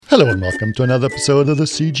Hello and welcome to another episode of the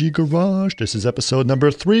CG Garage. This is episode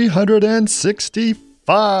number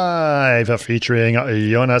 365, featuring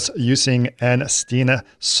Jonas Using and Stina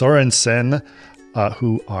Sorensen,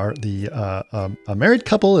 who are a married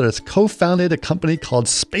couple that has co-founded a company called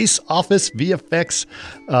Space Office VFX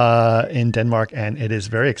in Denmark, and it is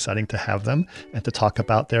very exciting to have them and to talk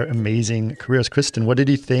about their amazing careers. Kristen, what did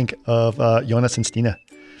you think of Jonas and Stina?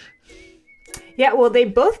 Yeah, well, they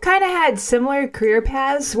both kind of had similar career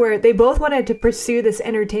paths where they both wanted to pursue this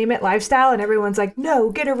entertainment lifestyle, and everyone's like, no,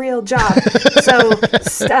 get a real job.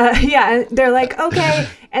 Yeah, they're like, okay.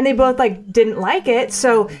 And they both didn't like it.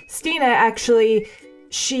 So Stina actually,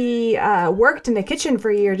 she worked in the kitchen for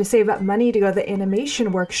a year to save up money to go to the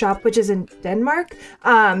animation workshop, which is in Denmark.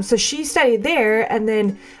 So she studied there, and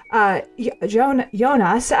then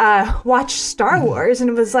Jonas watched Star Wars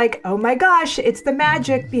and was like, oh my gosh, it's the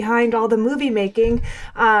magic behind all the movie making.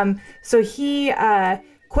 So he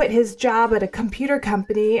quit his job at a computer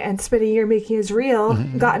company and spent a year making his reel,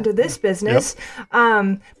 got into this business.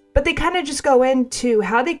 Yep. But they kind of just go into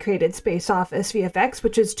how they created Space Office VFX,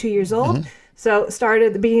 which is 2 years old. So it started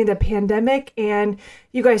at the beginning of the pandemic, and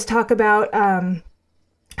you guys talk about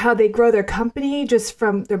how they grow their company just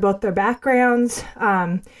from both their backgrounds,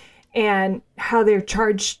 and how they're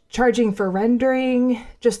charging for rendering,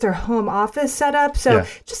 just their home office setup. So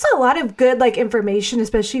just a lot of good information,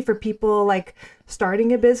 especially for people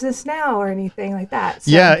starting a business now or anything like that.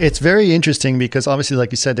 So. Yeah, it's very interesting because obviously,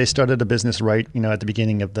 like you said, they started a business right, at the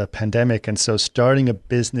beginning of the pandemic. And so starting a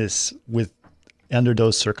business under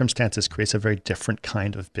those circumstances creates a very different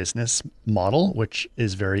kind of business model, which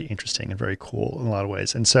is very interesting and very cool in a lot of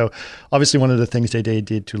ways. And so obviously one of the things they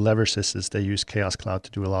did to leverage this is they use Chaos Cloud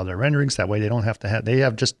to do a lot of their renderings. That way they don't have to they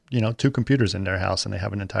have just, 2 computers in their house, and they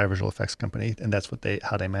have an entire visual effects company, and that's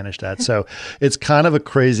how they manage that. So it's kind of a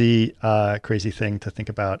crazy thing to think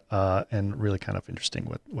about, and really kind of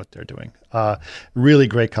interesting what they're doing. Really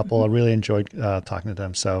great couple. I really enjoyed talking to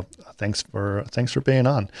them. So thanks for being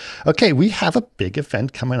on. Okay, we have a big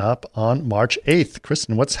event coming up on March 8th.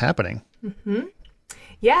 Kristen, what's happening?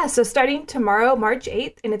 Yeah, so starting tomorrow, March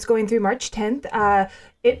 8th, and it's going through March 10th,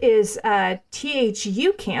 it is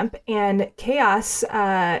THU Camp, and Chaos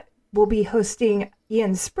will be hosting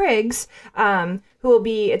Ian Spriggs,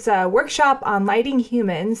 it's a workshop on lighting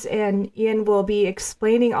humans, and Ian will be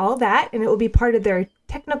explaining all that, and it will be part of their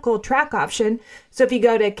technical track option. So if you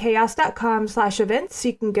go to chaos.com/events,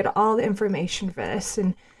 you can get all the information for this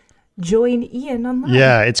and join Ian online.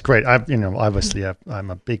 Yeah, it's great. Obviously I'm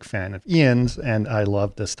a big fan of Ian's, and I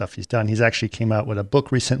love the stuff he's done. He's actually came out with a book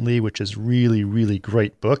recently, which is really, really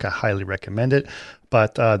great book. I highly recommend it.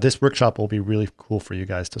 But this workshop will be really cool for you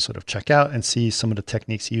guys to sort of check out and see some of the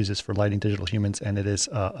techniques he uses for lighting digital humans. And it is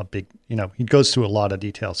a big, he goes through a lot of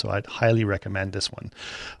detail. So I'd highly recommend this one.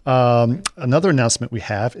 Another announcement we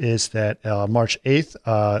have is that March 8th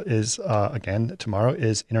is, again, tomorrow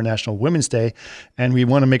is International Women's Day. And we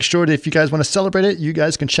want to make sure that if you guys want to celebrate it, you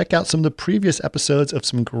guys can check out some of the previous episodes of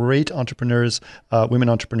some great entrepreneurs, women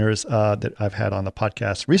entrepreneurs that I've had on the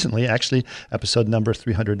podcast recently. Actually, episode number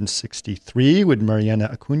 363 with Mariana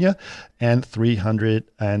Acuna and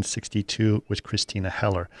 362 with Christina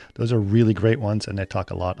Heller. Those are really great ones, and they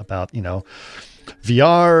talk a lot about,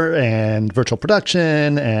 VR and virtual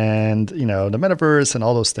production and, the metaverse and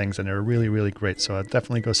all those things, and they're really, really great. So I'd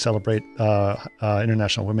definitely go celebrate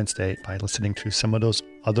International Women's Day by listening to some of those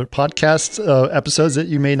other podcast episodes that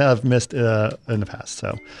you may not have missed in the past.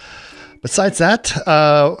 So besides that,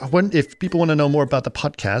 if people want to know more about the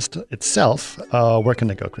podcast itself, where can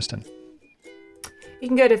they go, Kristen? You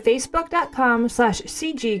can go to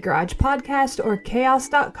facebook.com/CG Garage Podcast or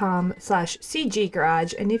chaos.com/CG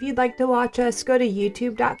Garage. And if you'd like to watch us, go to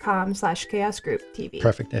youtube.com/Chaos Group TV.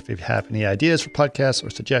 Perfect. If you have any ideas for podcasts or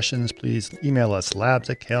suggestions, please email us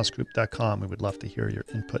labs@chaosgroup.com. We would love to hear your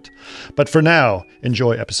input. But for now,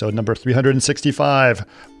 enjoy episode number 365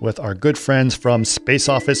 with our good friends from Space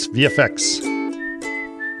Office VFX.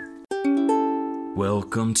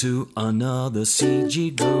 Welcome to another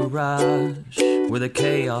CG Garage, where the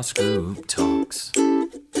Chaos Group talks.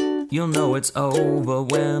 You'll know it's over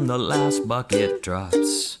when the last bucket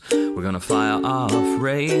drops. We're gonna fire off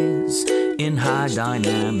rays in high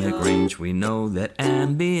dynamic range. We know that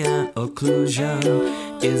ambient occlusion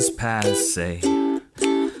is passé.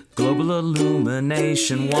 Global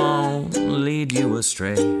illumination won't lead you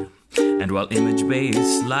astray. And while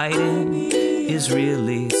image-based lighting is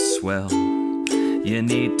really swell, you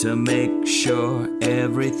need to make sure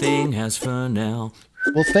everything has Fresnel.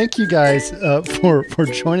 Well, thank you guys for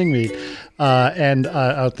joining me.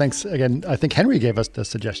 Thanks again. I think Henry gave us the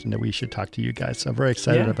suggestion that we should talk to you guys. So I'm very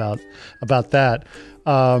excited about that.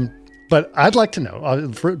 But I'd like to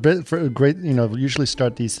know, for a great, usually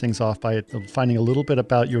start these things off by finding a little bit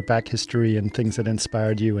about your back history and things that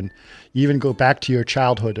inspired you, and even go back to your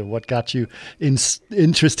childhood and what got you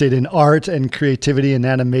interested in art and creativity and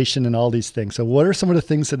animation and all these things. So what are some of the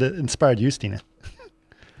things that inspired you, Stina?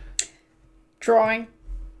 Drawing.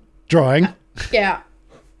 Yeah.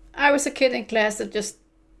 I was a kid in class that just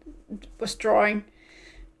was drawing.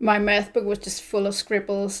 My math book was just full of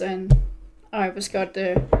scribbles, and I always got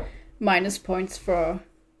the minus points for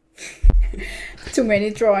too many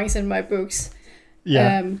drawings in my books.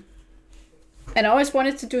 Yeah. And I always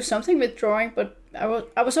wanted to do something with drawing, but I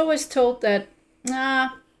was always told that,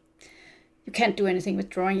 you can't do anything with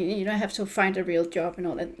drawing. You don't have to find a real job and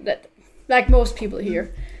all that like most people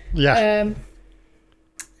here. Yeah.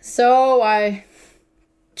 So I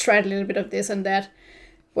tried a little bit of this and that,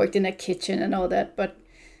 worked in a kitchen and all that, but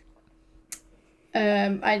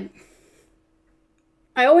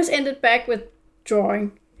I always ended back with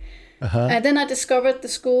drawing. And then I discovered the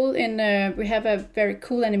school we have a very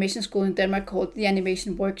cool animation school in Denmark called the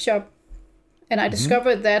Animation Workshop. And I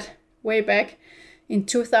discovered that way back in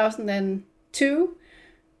 2002.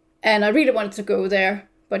 And I really wanted to go there,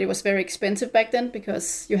 but it was very expensive back then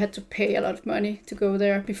because you had to pay a lot of money to go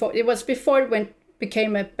there. Before it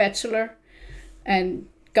became a bachelor and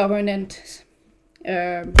government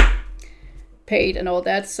paid and all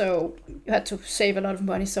that, so you had to save a lot of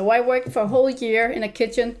money. So I worked for a whole year in a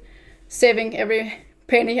kitchen, saving every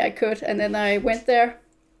penny I could, and then I went there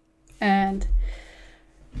and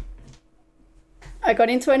I got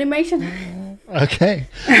into animation. Okay,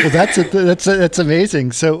 well that's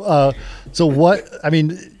amazing. So what? I mean,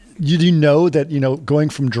 did you know that going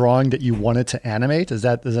from drawing that you wanted to animate? Is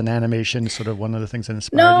an animation sort of one of the things that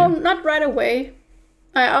inspired you? No, not right away.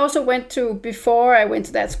 I also before I went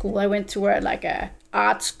to that school, I went to a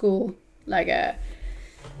art school, like a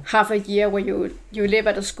half a year where you live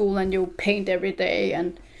at a school and you paint every day.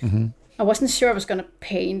 And I wasn't sure I was going to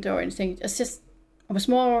paint or anything. I was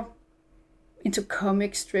more into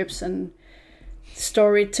comic strips and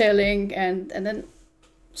storytelling. And then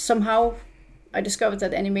somehow I discovered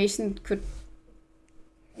that animation could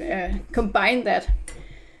combine that.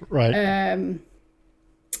 Right.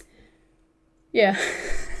 Yeah.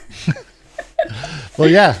 Well,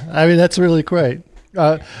 yeah. I mean, that's really great.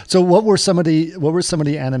 So, what were some of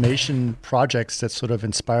the animation projects that sort of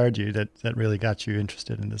inspired you that really got you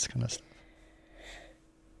interested in this kind of stuff?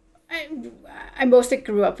 I mostly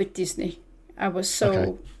grew up with Disney. I was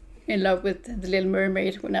so in love with The Little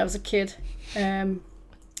Mermaid when I was a kid, and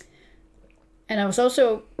I was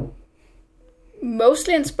also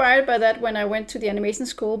mostly inspired by that when I went to the animation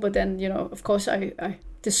school. But then, of course, I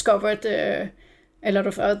discovered a lot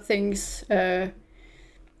of other things,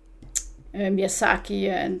 Miyazaki,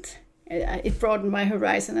 and it broadened my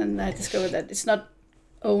horizon, and I discovered that it's not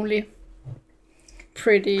only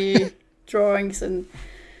pretty drawings and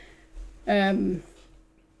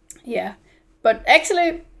but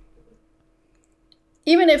actually,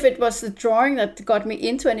 even if it was the drawing that got me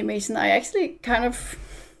into animation, I actually kind of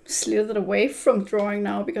slithered away from drawing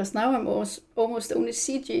now, because now I'm almost only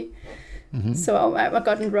CG. So I've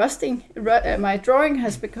gotten rusty. My drawing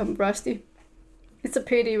has become rusty. It's a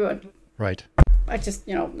pity, but right. I just,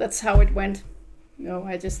 that's how it went.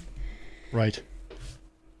 I just right.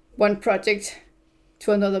 One project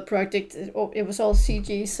to another project. It was all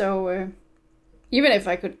CG. So even if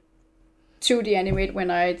I could 2D animate when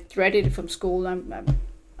I graduated from school,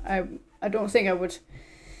 I don't think I would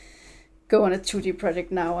go on a 2D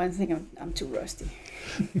project now. I think I'm too rusty.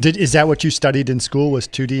 Is that what you studied in school, was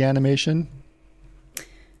 2D animation?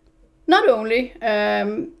 Not only.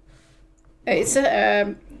 It's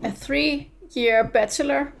a 3-year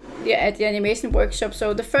bachelor at the Animation Workshop.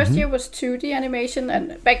 So the first year was 2D animation,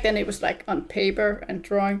 and back then it was like on paper and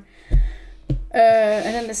drawing.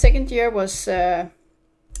 And then the second year was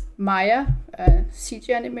Maya, CG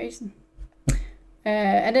animation.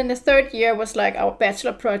 And then the third year was like our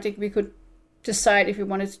bachelor project. We could decide if we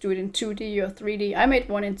wanted to do it in 2D or 3D. I made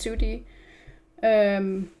one in 2D.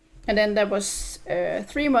 And then there was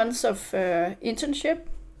 3 months of internship.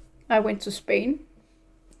 I went to Spain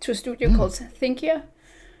to a studio called Thinkia,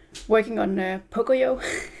 working on Pocoyo.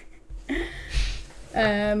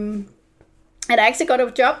 And I actually got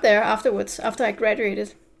a job there afterwards, after I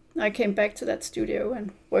graduated. I came back to that studio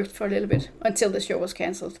and worked for a little bit until the show was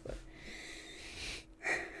cancelled. But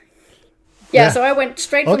yeah, so I went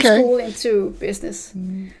straight from school into business.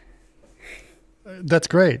 That's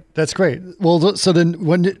great. That's great. Well, so then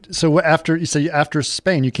after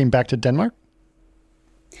Spain, you came back to Denmark?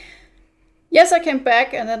 Yes, I came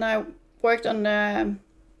back, and then I worked on a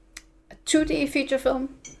 2D feature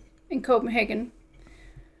film in Copenhagen.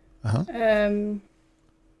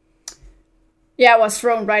 Yeah, I was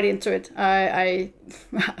thrown right into it. I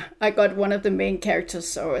got one of the main characters,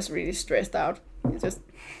 so I was really stressed out. Just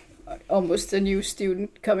almost a new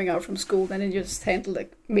student coming out from school, and then you just handle the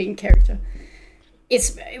main character.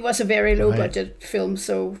 It was a very low budget film,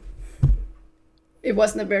 so it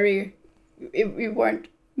wasn't we weren't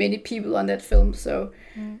many people on that film, so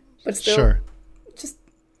but still, just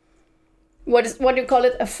what do you call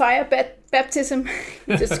it? A fire baptism?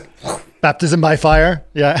 Just baptism by fire.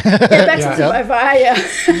 Yeah. Yeah, baptism by fire. Yeah.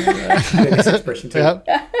 Nice expression too.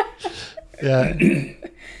 Yeah.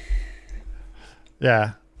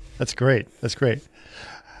 Yeah. That's great.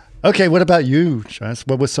 Okay, what about you, Chas?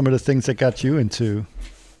 What was some of the things that got you into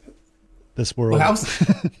this world? Well,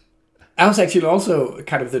 I was actually also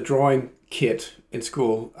kind of the drawing kid in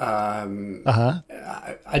school. I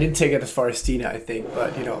didn't take it as far as Stina, I think,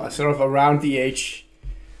 but sort of around the age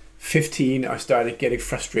 15, I started getting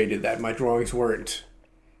frustrated that my drawings weren't.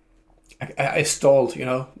 I stalled,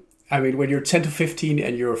 I mean, when you're 10 to 15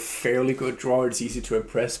 and you're a fairly good drawer, it's easy to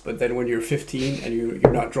impress. But then when you're 15 and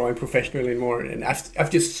you're not drawing professionally anymore, and I've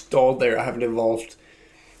just stalled there. I haven't evolved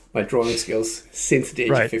my drawing skills since the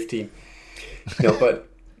age of 15.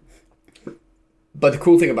 But the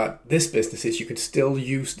cool thing about this business is you can still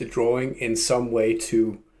use the drawing in some way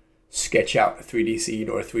to sketch out a 3D scene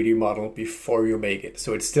or a 3D model before you make it.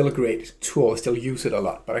 So it's still a great tool. I still use it a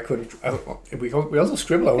lot, but I couldn't. We also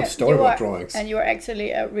scribble our own storyboard drawings. And you are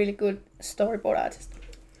actually a really good storyboard artist.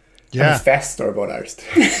 Yeah. I'm a fast storyboard artist.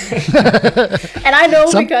 And I know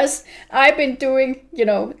because I've been doing,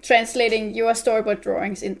 translating your storyboard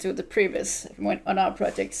drawings into the previous on our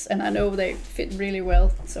projects, and I know they fit really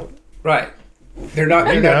well. So right, they're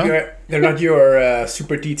not your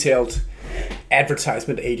super detailed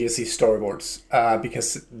advertisement agency storyboards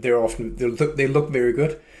because they look very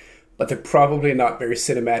good, but they're probably not very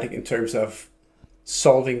cinematic in terms of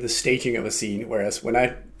solving the staging of a scene. Whereas when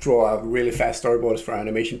I draw out really fast storyboards for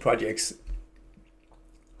animation projects,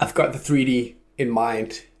 I've got the 3D in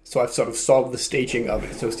mind, so I've sort of solved the staging of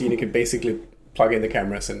it. So Stina can basically plug in the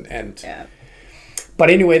cameras and yeah. But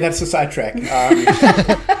anyway, that's a sidetrack.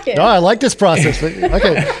 No, I like this process.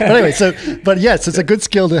 Okay, but anyway, so yes, it's a good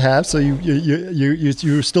skill to have. So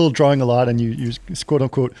you're still drawing a lot, and you quote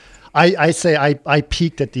unquote. I say I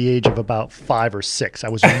peaked at the age of about 5 or 6. I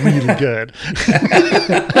was really good.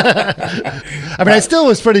 I mean, I still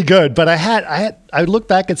was pretty good, but I look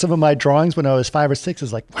back at some of my drawings when I was 5 or 6.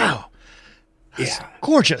 It's like, wow, yeah,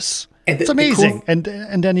 gorgeous. It's amazing. And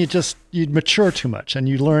then you mature too much and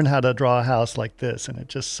you learn how to draw a house like this, and it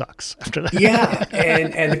just sucks after that. Yeah.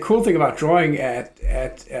 And the cool thing about drawing at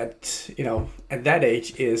that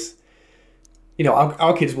age is,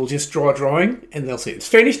 our kids will just draw a drawing and they'll say it's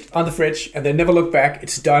finished on the fridge and they never look back.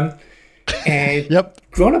 It's done. And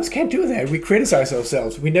grown-ups can't do that. We criticize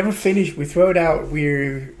ourselves. We never finish. We throw it out.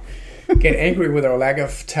 We get angry with our lack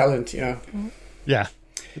of talent, Yeah.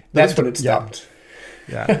 That's when it stopped.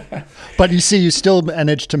 Yeah. But you see, you still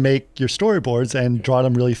manage to make your storyboards and draw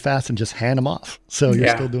them really fast and just hand them off. So you're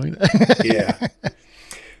still doing that. Yeah.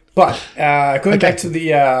 But going back to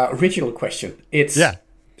the original question, it's,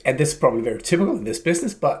 and this is probably very typical in this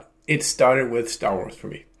business, but it started with Star Wars for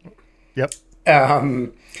me. Yep.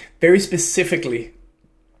 Very specifically,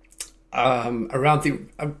 I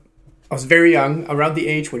was very young, around the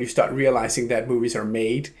age when you start realizing that movies are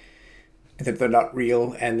made, that they're not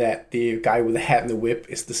real, and that the guy with the hat and the whip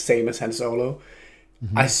is the same as Han Solo.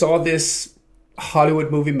 Mm-hmm. I saw this Hollywood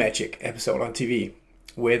movie magic episode on TV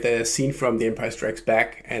with a scene from The Empire Strikes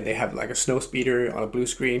Back, and they have like a snow speeder on a blue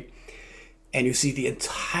screen, and you see the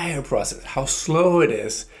entire process, how slow it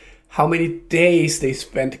is, how many days they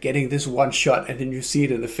spent getting this one shot, and then you see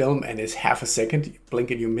it in the film, and it's half a second, you blink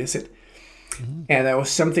and you miss it. Mm-hmm. And there was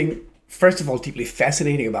something, first of all, deeply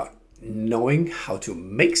fascinating about knowing how to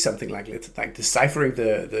make something like this, like deciphering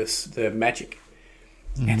the magic.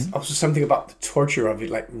 Mm-hmm. And also something about the torture of it,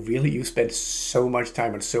 like really you spend so much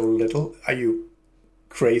time on so little. Are you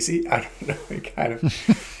crazy? I don't know, kind of.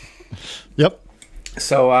 Yep.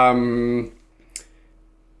 So,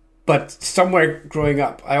 but somewhere growing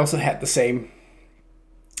up, I also had the same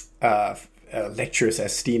lectures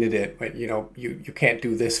as Stina did. But you can't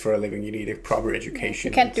do this for a living. You need a proper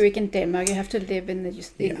education. You can't do it in Denmark. You have to live in the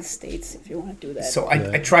States if you want to do that. So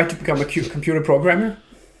I tried to become a computer programmer,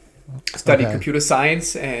 studied computer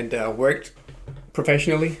science, and worked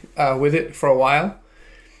professionally with it for a while.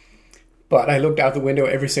 But I looked out the window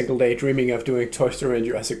every single day dreaming of doing Toy Story and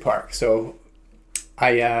Jurassic Park. So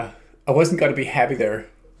I wasn't going to be happy there.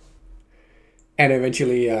 and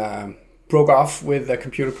eventually broke off with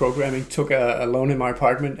computer programming, took a loan in my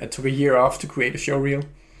apartment, and took a year off to create a showreel.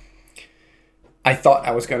 I thought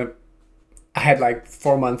I had like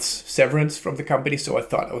 4 months severance from the company, so I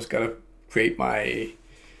thought I was going to create my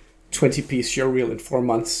 20-piece showreel in 4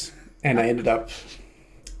 months, and I ended up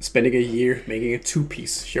spending a year making a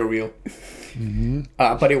 2-piece showreel. Mm-hmm.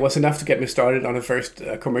 But it was enough to get me started on the first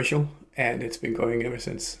commercial, and it's been going ever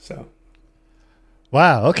since. So,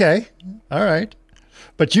 wow. Okay. All right.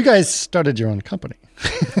 But you guys started your own company.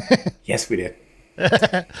 Yes, we did.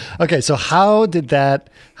 Okay, so how did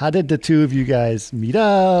the two of you guys meet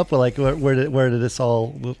up? Or like, where did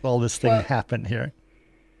all this thing happen here?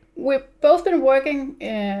 We've both been working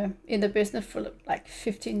in the business for like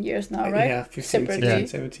 15 years now, right? Yeah, 15, 16,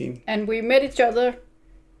 17. And we met each other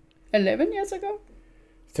 11 years ago?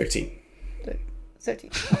 13.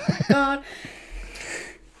 13. Oh my God.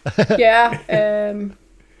 Yeah.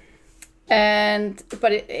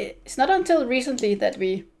 But it's not until recently that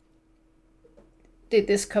we did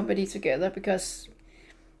this company together, because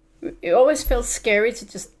it always felt scary to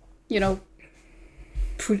just,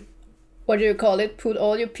 put, what do you call it? Put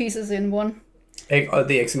all your pieces in one.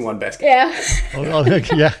 The eggs in one basket. Yeah.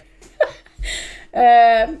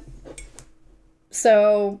 Yeah.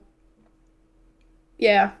 So,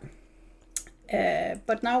 yeah.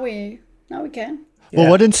 But now we can. Well,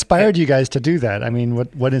 what inspired you guys to do that? I mean,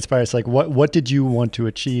 what inspires, like, what did you want to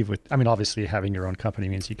achieve with, I mean, obviously having your own company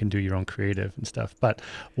means you can do your own creative and stuff, but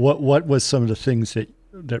what was some of the things that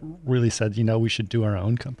really said, we should do our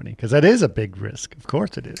own company? Because that is a big risk. Of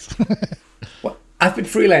course it is. Well, I've been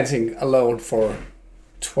freelancing alone for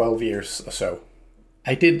 12 years or so.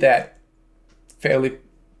 I did that fairly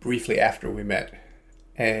briefly after we met.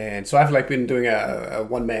 And so I've been doing a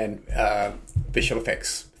one-man visual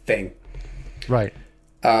effects thing. Right.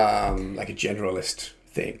 Like a generalist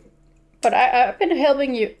thing. But I've been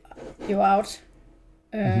helping you out.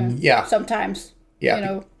 Yeah. Sometimes.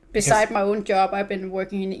 Yeah. Beside my own job, I've been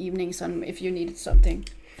working in the evenings on if you needed something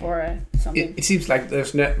for something. It seems like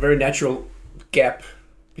there's a very natural gap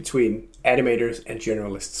between animators and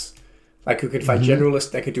generalists. Like you could find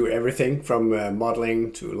generalists that could do everything from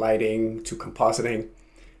modeling to lighting to compositing,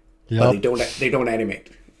 but they don't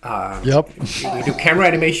animate. We do camera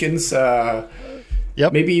animations,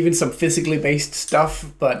 maybe even some physically based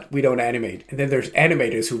stuff, but we don't animate. And then there's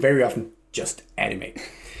animators who very often just animate.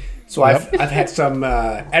 So I've had some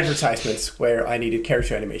advertisements where I needed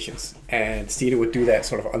character animations, and Stine would do that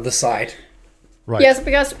sort of on the side. Right. Yes,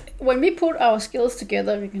 because when we put our skills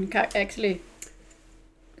together, we can actually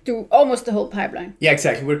do almost the whole pipeline. Yeah,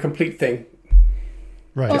 exactly. We're a complete thing.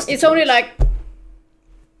 Right. Well, it's only like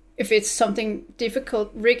if it's something difficult,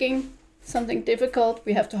 rigging something difficult,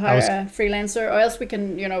 we have to hire a freelancer, or else we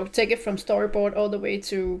can, take it from storyboard all the way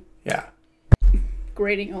to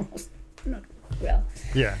grading almost. Not well.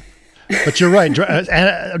 Yeah. But you're right.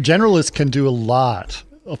 Generalists can do a lot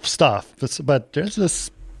of stuff, but there's a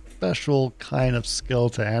special kind of skill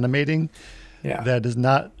to animating that is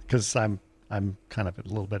not, because I'm kind of a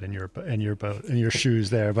little bit in your boat, in your shoes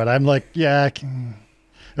there, but I'm like, I can.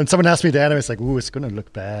 When someone asks me to animate, it's like, ooh, it's going to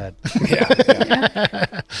look bad. Yeah.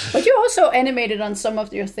 But you also animated on some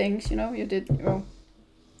of your things, you did.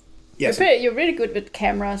 Yes. You're really good with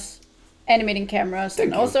cameras, animating cameras,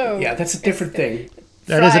 and also. Yeah, that's a different thing.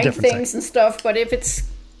 That is a different things and stuff, but if it's,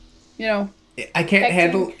 I can't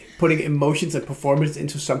handle putting emotions and performance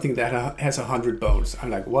into something that has 100 bones. I'm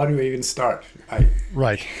like, where do I even start?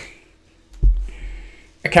 Right.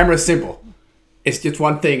 A camera is simple. It's just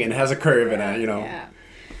one thing and it has a curve and Yeah.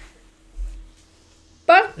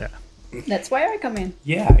 But that's why I come in.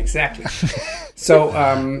 Yeah, exactly. So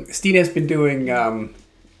Stine has been doing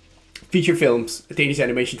feature films, Danish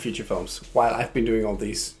animation feature films, while I've been doing all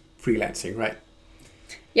these freelancing, right?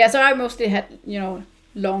 Yeah, so I mostly had,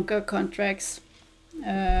 longer contracts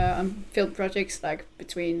on film projects, like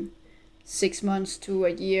between 6 months to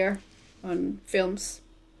a year on films.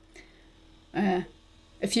 A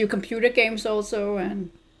few computer games also, and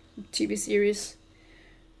TV series.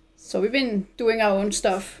 So we've been doing our own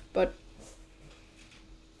stuff,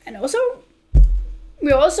 and also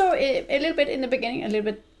we also a little bit in the beginning,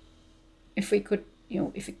 if we could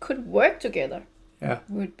work together,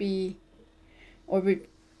 we'd be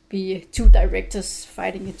two directors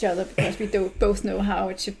fighting each other because we both know how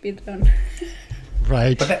it should be done.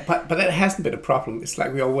 Right. But that hasn't been a problem. It's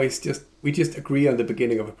like we just agree on the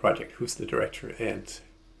beginning of a project who's the director, and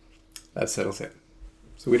that settles it.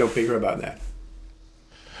 So we don't figure about that.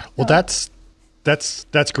 Well, that's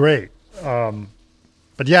great.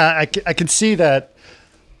 But yeah, I can see that.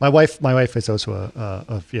 My wife is also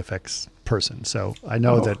a VFX person, so I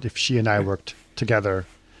know that if she and I worked together,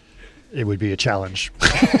 it would be a challenge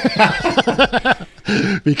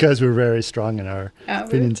because we're very strong in our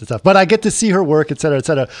opinions and stuff. But I get to see her work, et cetera, et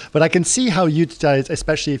cetera. But I can see how you guys,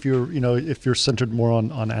 especially if you're centered more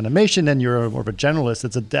on animation and you're more of a generalist,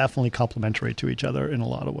 it's definitely complementary to each other in a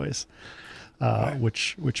lot of ways, right.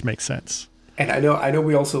 which makes sense. And I know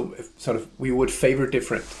we also we would favor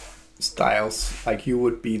different styles. Like you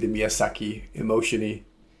would be the Miyazaki emotion-y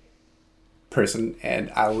person,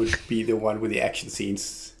 and I would be the one with the action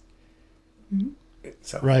scenes.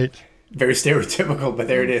 So right, very stereotypical, but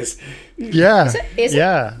there it is. Yeah, is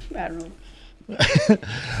yeah. It? I don't know.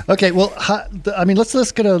 Okay, well,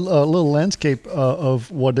 let's get a little landscape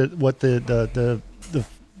of what the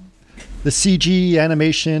CG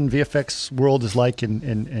animation VFX world is like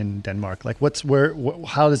in Denmark. Like, is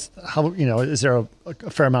there a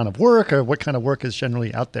fair amount of work, or what kind of work is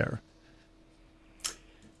generally out there?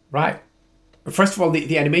 Right. First of all,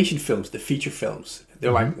 the animation films, the feature films,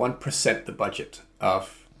 they're like 1% the budget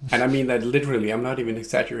of, and I mean that literally. I'm not even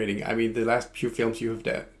exaggerating. I mean the last few films you have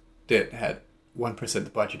did had 1% the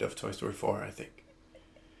budget of Toy Story 4, I think.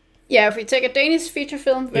 Yeah, if we take a Danish feature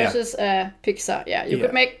film versus Pixar, you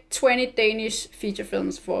could make 20 Danish feature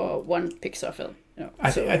films for one Pixar film. You know,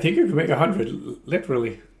 I think you could make 100,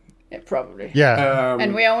 literally. Yeah, probably. Yeah.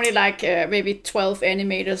 And we're only like maybe 12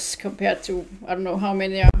 animators compared to, I don't know how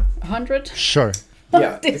many are, 100? Sure.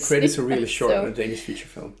 Yeah, the credits are really short on a Danish feature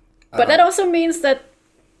film. But that also means that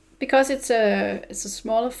because it's a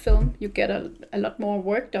smaller film, you get a lot more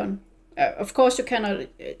work done. Of course, you cannot,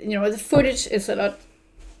 the footage is a lot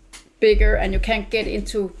bigger and you can't get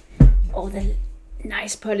into all the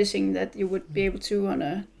nice polishing that you would be able to on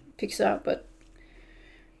a Pixar, but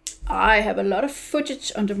I have a lot of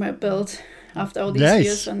footage under my belt after all these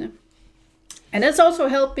years on it. And that's also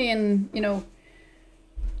helped me in,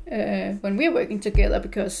 when we're working together,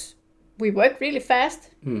 because we work really fast.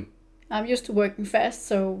 I'm used to working fast,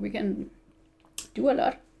 so we can do a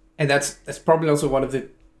lot. And that's probably also one of the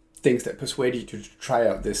things that persuaded you to try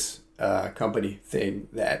out this company thing,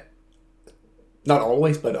 that not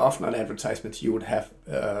always, but often on advertisements, you would have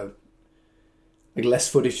like less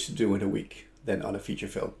footage to do in a week than on a feature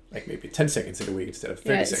film, like maybe 10 seconds in a week instead of 30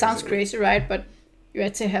 seconds. Yeah, it sounds crazy, right? But you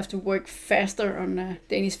actually have to work faster on a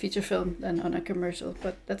Danish feature film than on a commercial,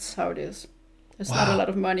 but that's how it is. There's not a lot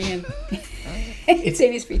of money in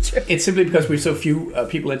Danish feature. It's simply because we're so few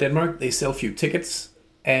people in Denmark, they sell few tickets,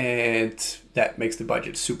 and that makes the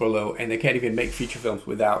budget super low, and they can't even make feature films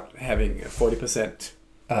without having 40%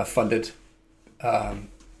 funded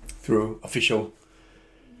through official...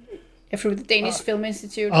 through the Danish Film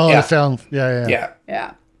Institute. Oh, the film. Yeah.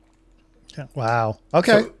 Wow.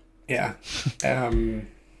 Okay. So, yeah.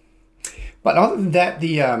 But other than that,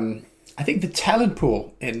 I think the talent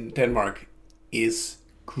pool in Denmark is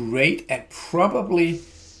great and probably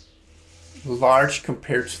large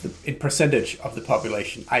compared to in percentage of the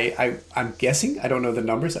population. I'm guessing, I don't know the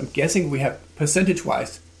numbers, I'm guessing we have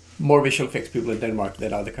percentage-wise more visual effects people in Denmark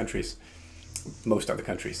than other countries, most other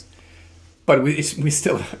countries. But we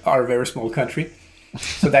still are a very small country,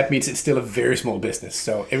 so that means it's still a very small business.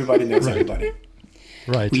 So everybody knows everybody.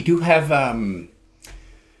 Right. We do have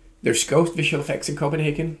there's Ghost Visual Effects in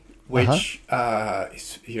Copenhagen, which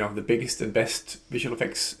is the biggest and best visual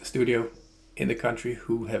effects studio in the country,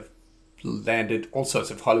 who have landed all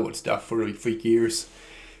sorts of Hollywood stuff for years.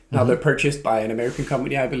 Now they're purchased by an American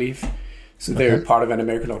company, I believe, so they're part of an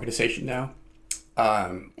American organization now.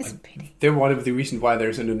 It's a pity. They're one of the reasons why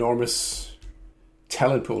there's an enormous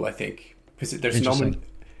talent pool, I think, because there's no.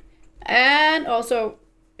 And also,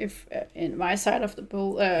 if in my side of the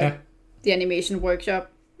pool, the animation workshop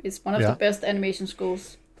is one of the best animation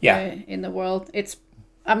schools in the world.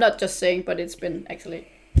 I'm not just saying, but it's been actually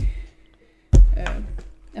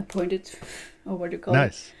appointed, or what do you call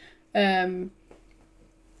it? And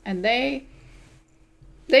they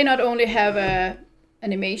not only have a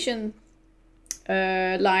animation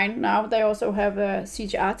line now, they also have a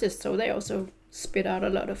CG artist, so they also spit out a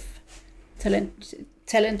lot of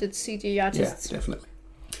talented CG artists. Yeah, definitely.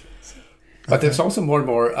 But there's also more and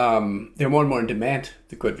more, they're more and more in demand,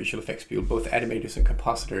 the good visual effects people, both animators and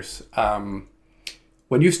compositors.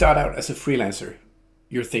 When you start out as a freelancer,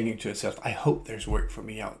 you're thinking to yourself, I hope there's work for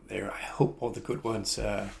me out there. I hope all the good ones,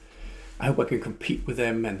 I hope I can compete with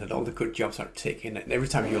them, and that all the good jobs aren't taken. And every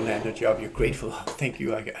time you land a job, you're grateful. Oh, thank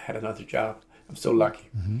you, I had another job. I'm so lucky.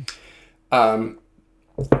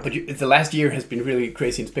 But the last year has been really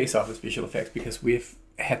crazy in Space Office visual effects, because we've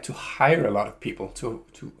had to hire a lot of people to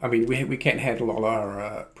I mean, we can't handle all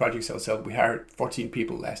our projects ourselves. We hired 14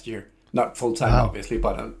 people last year, not full time obviously,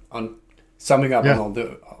 but on summing up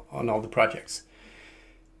on all the projects.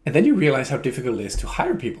 And then you realize how difficult it is to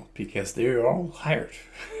hire people because they're all hired.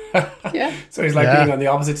 Yeah. So it's like Yeah. being on the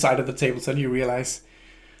opposite side of the table. Suddenly you realize,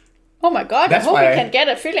 Oh my god, That's I hope why we I- can get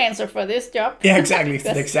a freelancer for this job. yeah, exactly. It's the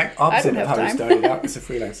Yes. exact I opposite don't of have how you time. started out as a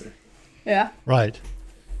freelancer. Yeah. Right.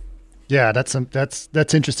 Yeah, that's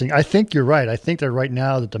interesting. I think you're right. I think that right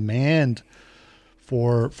now the demand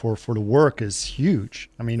for the work is huge.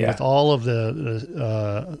 I mean, Yeah. with all of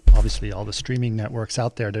the obviously all the streaming networks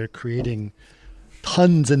out there, they're creating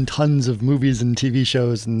tons and tons of movies and TV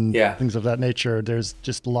shows and Yeah. things of that nature. There's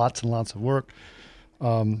just lots and lots of work.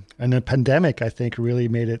 And the pandemic, I think, really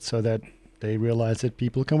made it so that they realized that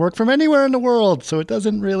people can work from anywhere in the world, so it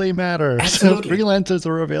doesn't really matter. Absolutely. So freelancers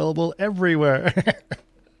are available everywhere.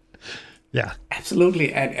 Yeah.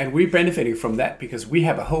 Absolutely. And we're benefiting from that because we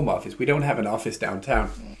have a home office. We don't have an office downtown.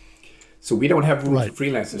 So we don't have room Right. for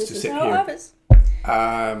freelancers This to is sit our here. office.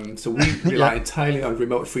 So we rely entirely on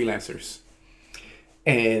remote freelancers.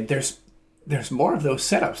 And there's more of those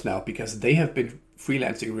setups now because they have been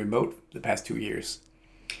freelancing remote the past 2 years.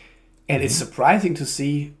 And it's surprising to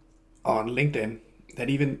see on LinkedIn that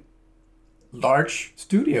even large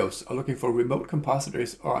studios are looking for remote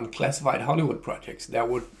compositors on classified Hollywood projects that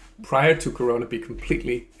would, prior to Corona,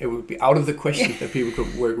 it would be out of the question that people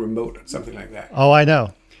could work remote or something like that. Oh, I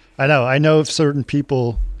know. I know of certain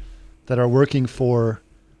people that are working for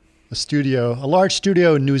a large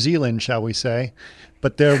studio in New Zealand, shall we say,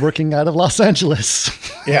 but they're working out of Los Angeles.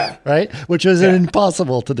 Yeah. Right? Which was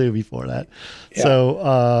impossible to do before that. Yeah.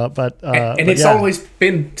 So, but It's yeah. always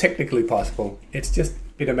been technically possible. It's just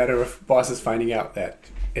been a matter of bosses finding out that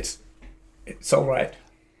it's all right.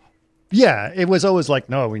 Yeah, it was always like,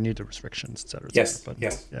 no, we need the restrictions, et cetera. Et Yes, cetera. But,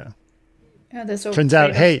 yes. Yeah. Yeah, they're so Turns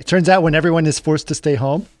out, afraid of- when everyone is forced to stay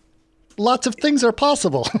home, lots of things are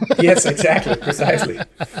possible. Yes, exactly, precisely.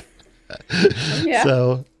 Yeah.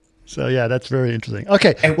 So yeah, that's very interesting.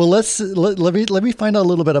 Okay, well let me find out a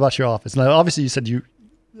little bit about your office. Now, obviously, you said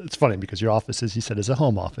it's funny because your office is a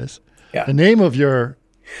home office. Yeah. The name of your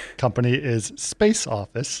company is Space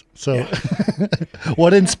Office. So,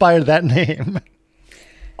 what inspired that name?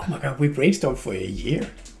 Oh my god, we brainstormed for a year.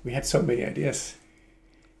 We had so many ideas.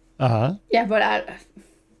 Yeah,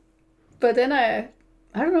 but then I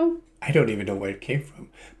don't know. I don't even know where it came from.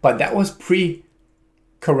 But that was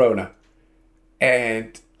pre-corona.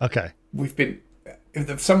 And Okay. we've been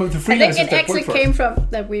some of the I think freelancers it that actually work for came us. from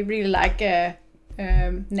that we really like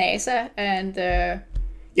NASA and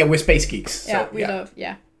Yeah, we're space geeks. So, yeah, we love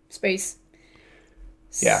space.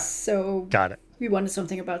 Yeah. So Got it. we wanted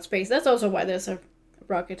something about space. That's also why there's a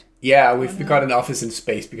rocket. Yeah, we've got an office in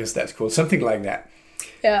space because that's cool. Something like that.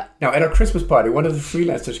 Yeah. Now, at our Christmas party, one of the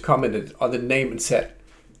freelancers commented on the name and said,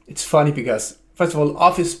 it's funny because, first of all,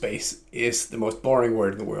 office space is the most boring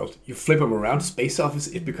word in the world. You flip them around, space office,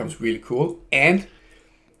 it becomes really cool. And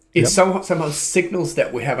it somehow signals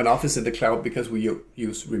that we have an office in the cloud because we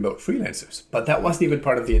use remote freelancers. But that wasn't even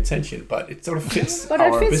part of the intention, but it sort of fits But our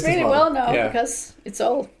it fits business really model. well now Yeah. because it's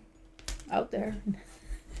all out there.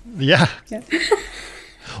 Yeah. Yeah.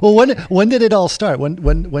 Well, when did it all start?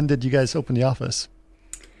 When did you guys open the office?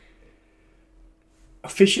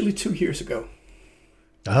 Officially 2 years ago.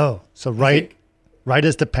 Oh, so right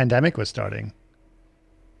as the pandemic was starting,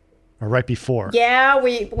 or right before. Yeah,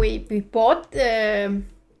 we bought the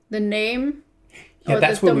name Yeah, or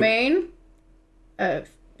that's the what we- domain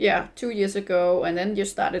 2 years ago, and then you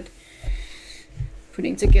started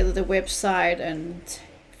putting together the website, and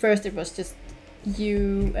first it was just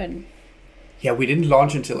you and Yeah, we didn't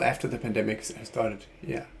launch until after the pandemic started.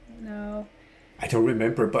 Yeah. no. I don't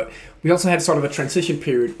remember, but we also had sort of a transition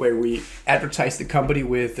period where we advertised the company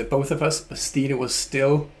with both of us, but Stine was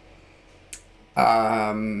still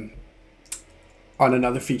on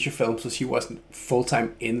another feature film, so she wasn't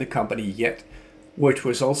full-time in the company yet, which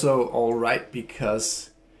was also all right because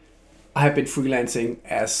I have been freelancing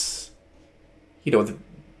as, the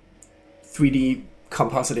 3D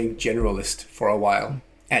compositing generalist for a while.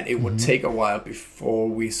 And it would take a while before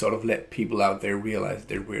we sort of let people out there realize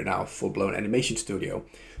that we're now a full-blown animation studio.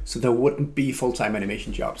 So there wouldn't be full-time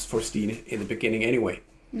animation jobs for Stine in the beginning anyway.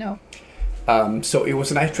 No. So it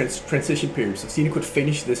was a nice transition period. So Stine could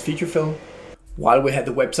finish this feature film while we had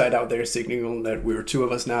the website out there signaling that we were two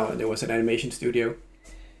of us now and there was an animation studio.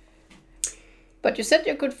 But you said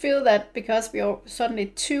you could feel that because we are suddenly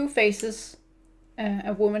two faces,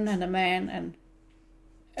 a woman and a man, and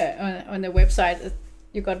on the website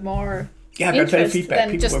you got more Yeah, I got better interest feedback. than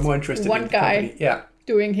People just were more interested one in the guy company. Yeah,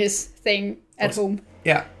 doing his thing at home.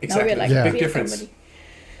 yeah, exactly. Now we're like It's a a big real difference. company.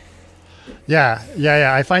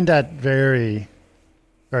 Yeah. I find that very,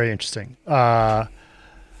 very interesting.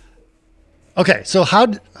 Okay, so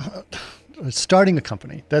starting a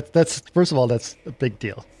company. That's first of all, that's a big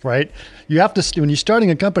deal, right? You have to when you're starting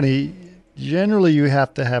a company. Generally, you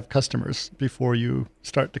have to have customers before you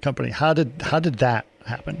start the company. How did that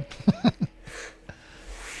happen?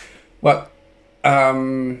 Well,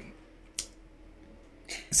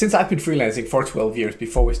 since I've been freelancing for 12 years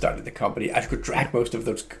before we started the company, I could drag most of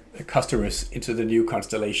those customers into the new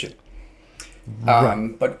constellation.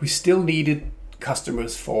 Right. But we still needed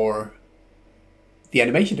customers for the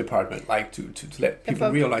animation department, like to let people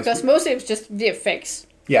realize. Because mostly it's just VFX.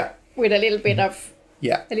 Yeah. With a little bit of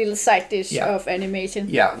a little side dish of animation.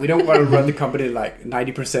 Yeah, we don't want to run the company like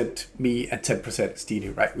 90% me and 10%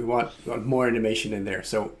 Stine, right? We want more animation in there.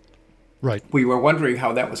 So right. We were wondering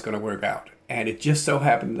how that was going to work out. And it just so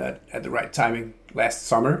happened that at the right timing last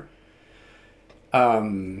summer,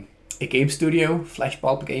 a game studio,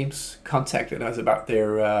 Flashbulb Games, contacted us about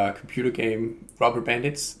their computer game Rubber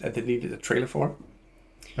Bandits that they needed a trailer for.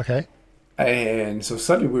 Okay. And so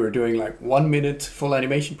suddenly we were doing like 1 minute full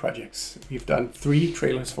animation projects. We've done 3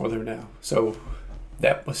 trailers for them now. So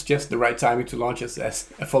that was just the right timing to launch us as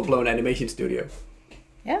a full-blown animation studio.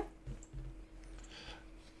 Yeah.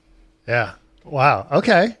 Yeah. Wow.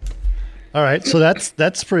 Okay. All right. So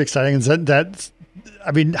that's pretty exciting. And that's,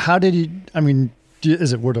 I mean, how did you, I mean,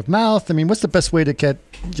 is it word of mouth? I mean, what's the best way to get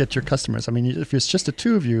your customers? I mean, if it's just the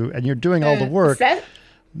two of you and you're doing all the work.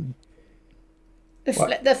 The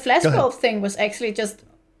Flashbulb thing was actually just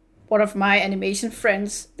one of my animation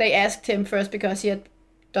friends. They asked him first because he had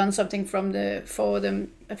done something for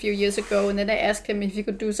them a few years ago, and then they asked him if he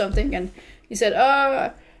could do something, and he said,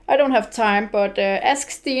 "Oh, I don't have time, but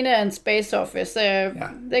ask Stine and Space Office.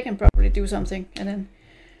 They can probably do something." And then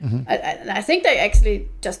I think they actually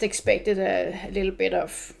just expected a little bit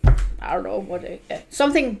of, I don't know what,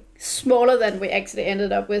 something smaller than we actually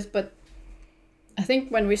ended up with, but I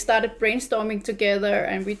think when we started brainstorming together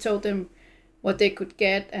and we told them what they could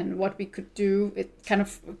get and what we could do, it kind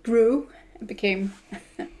of grew and became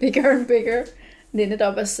bigger and bigger and ended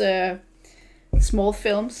up as small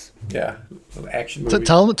films. Yeah, action movies.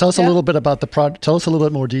 Tell us a little bit about the project. Tell us a little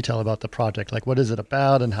bit more detail about the project. Like, what is it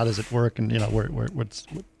about and how does it work? And, what's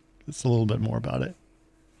a little bit more about it.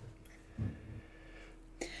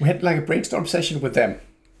 We had like a brainstorm session with them.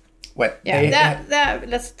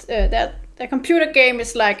 The computer game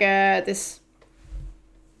is like this.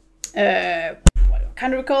 What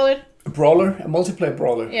kind do we call it? A brawler, a multiplayer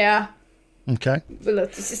brawler. Yeah. Okay. Well,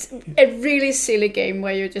 this is a really silly game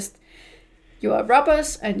where you are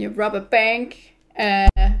robbers and you rob a bank,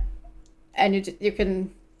 and you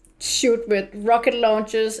can shoot with rocket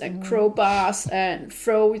launchers and crowbars and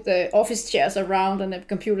throw the office chairs around and the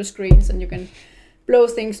computer screens, and you can blow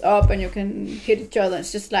things up and you can hit each other.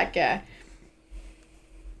 It's just like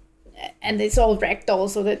and it's all ragdoll,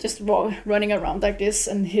 so they're just running around like this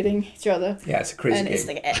and hitting each other. Yeah, it's a crazy and game. It's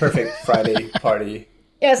like Perfect Friday party.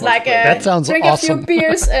 Yeah, it's like that sounds drink awesome. a few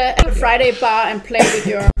beers at a Friday bar and play with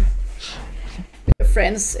your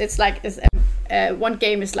friends. It's like one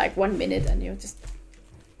game is like 1 minute, and you just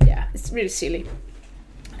it's really silly.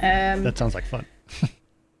 That sounds like fun.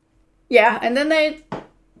 Yeah, and then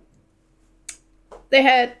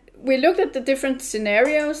we looked at the different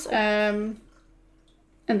scenarios, and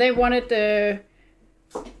they wanted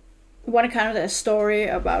kind of a story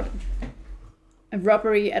about a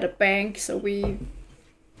robbery at a bank. So we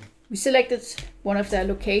selected one of their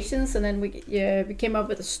locations, and then we came up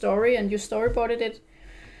with a story, and you storyboarded it.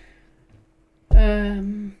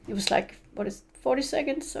 It was like 40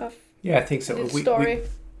 seconds of I think so. Story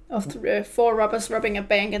of 4 robbers robbing a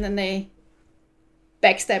bank, and then they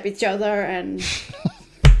backstab each other and.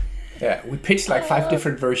 Yeah, we pitched like 5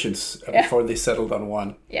 different versions before they settled on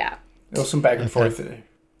one. Yeah. There was some back and forth.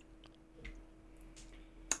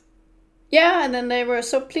 Yeah, and then they were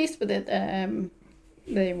so pleased with it.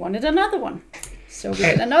 They wanted another one. So we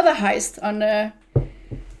did another heist on. It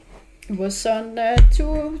was on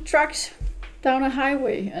 2 trucks down a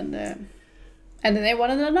highway, and then they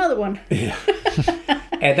wanted another one. Yeah.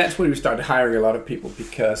 And that's when we started hiring a lot of people,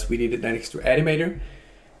 because we needed an extra animator.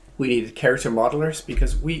 We needed character modelers,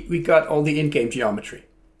 because we got all the in-game geometry.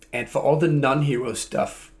 And for all the non-hero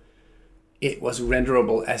stuff, it was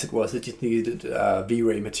renderable as it was. It just needed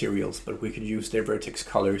V-Ray materials, but we could use their vertex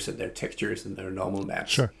colors and their textures and their normal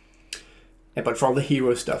maps. Sure. But for all the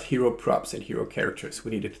hero stuff, hero props and hero characters,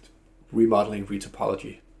 we needed remodeling,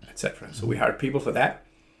 retopology, etc. So we hired people for that.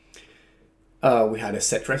 We had a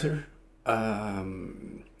set dresser. We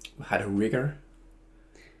had a rigger.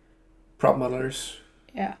 Prop modelers.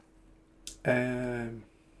 Yeah. And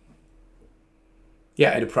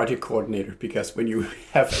a project coordinator, because when you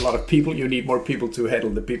have a lot of people, you need more people to handle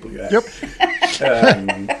the people you have. Yep.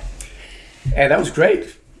 And that was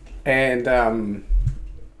great. And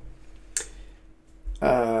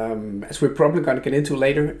as we're probably going to get into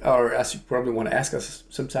later, or as you probably want to ask us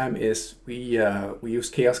sometime, is we use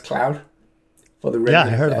Chaos Cloud for the rendering.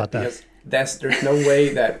 Yeah, I heard about that. There's no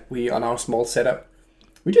way that we, on our small setup,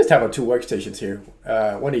 we just have our 2 workstations here,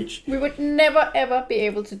 one each. We would never ever be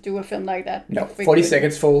able to do a film like that. No, 40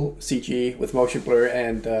 seconds full CG with motion blur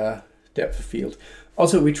and depth of field.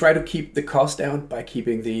 Also, we try to keep the cost down by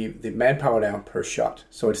keeping the manpower down per shot.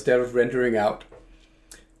 So instead of rendering out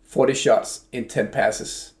 40 shots in 10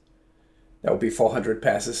 passes, that would be 400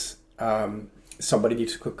 passes. Somebody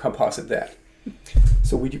needs to composite that.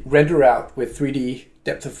 So we render out with 3D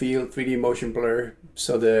depth of field, 3D motion blur.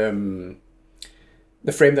 So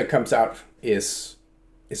the frame that comes out is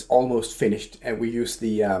almost finished, and we use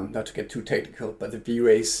the not to get too technical, but the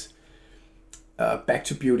V-Rays back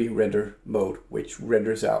to beauty render mode, which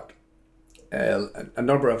renders out a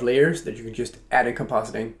number of layers that you can just add in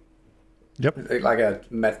compositing. Yep. Like a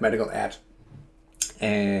mathematical add,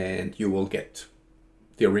 and you will get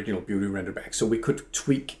the original beauty render back. So we could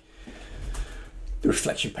tweak the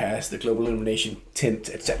reflection path, the global illumination, tint,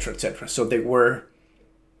 etc., etc. So they were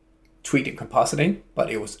tweaked in compositing, but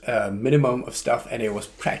it was a minimum of stuff, and it was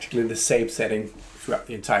practically the same setting throughout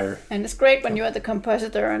the entire. And it's great when you're at the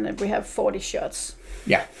compositor and we have 40 shots.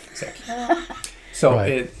 Yeah, exactly. So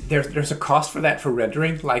Right. there's a cost for that, for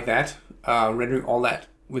rendering like that, rendering all that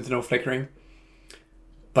with no flickering.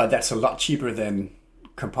 But that's a lot cheaper than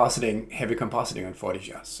heavy compositing on 40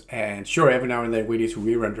 shots. And sure, every now and then we need to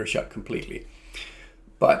re-render a shot completely.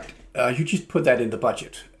 But you just put that in the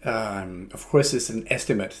budget. Of course, it's an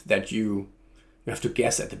estimate that you have to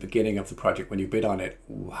guess at the beginning of the project when you bid on it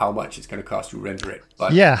how much it's going to cost to render it.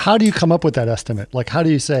 But Yeah, how do you come up with that estimate? Like, how do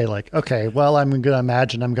you say, like, okay, well, I'm going to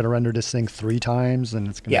imagine I'm going to render this thing 3 times, and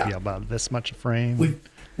it's going to be about this much a frame.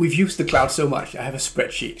 We've used the cloud so much. I have a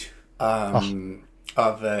spreadsheet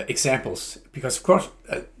of examples, because, of course,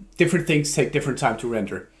 different things take different time to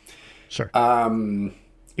render. Sure.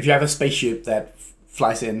 If you have a spaceship that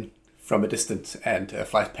flies in from a distance and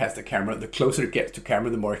flies past the camera, the closer it gets to camera,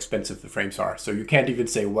 the more expensive the frames are. So you can't even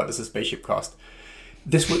say, what does a spaceship cost?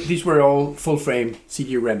 These were all full frame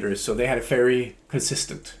CG renders, so they had a very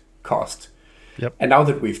consistent cost. Yep. And now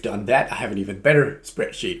that we've done that, I have an even better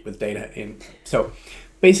spreadsheet with data in. So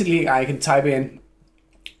basically, I can type in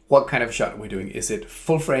what kind of shot we're doing. Is it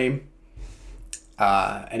full frame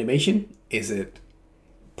animation? Is it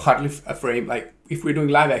partly a frame? Like, if we're doing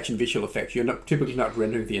live action visual effects, you're typically not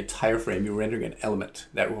rendering the entire frame. You're rendering an element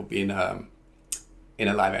that will be in a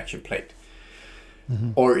live action plate.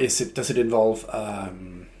 Mm-hmm. Or does it involve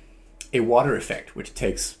a water effect, which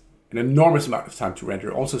takes an enormous amount of time to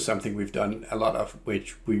render? Also something we've done a lot of,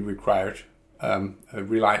 which we relied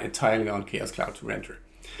entirely on Chaos Cloud to render.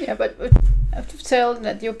 Yeah, but I have to tell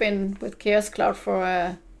that you've been with Chaos Cloud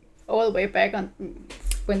for all the way back on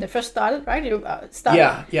when they first started, right? You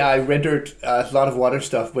started. Yeah, I rendered a lot of water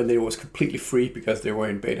stuff when they was completely free because they were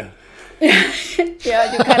in beta.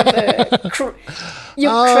 Yeah, you kind of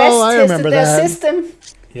I remember their that. system.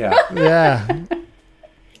 Yeah. Yeah.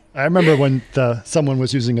 I remember when someone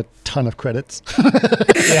was using a ton of credits.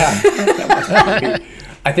 Yeah. That must be me.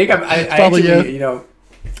 I think I Probably actually,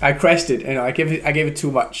 I crashed it, and I gave it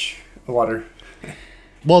too much water.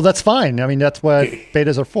 Well, that's fine. I mean, that's what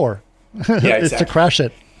betas are for. Yeah, It's to crash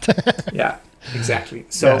it. Yeah, exactly.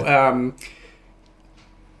 So,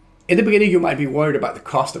 in the beginning, you might be worried about the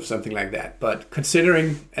cost of something like that, but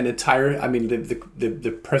considering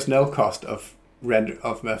the personnel cost of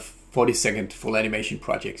 40-second full animation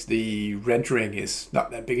projects, the rendering is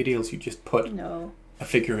not that big a deal. So you just put a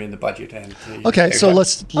figure in the budget. And Okay, so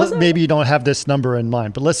maybe you don't have this number in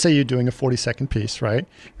mind, but let's say you're doing a 40-second piece, right?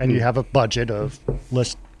 And you have a budget of,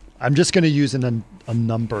 I'm just going to use a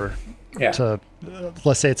number to,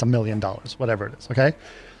 let's say it's $1 million, whatever it is, okay?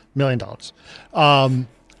 $1 million.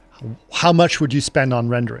 How much would you spend on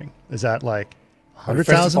rendering? Is that like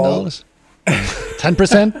 $100,000?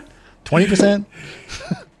 10%? 20%?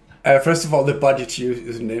 First of all, the budgets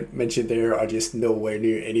you mentioned there are just nowhere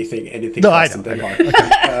near anything No, I else in know. Denmark.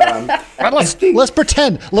 Okay. Let's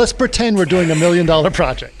pretend we're doing $1 million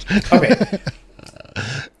project. Okay.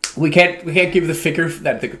 We can't give the figure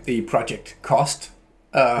that the project cost.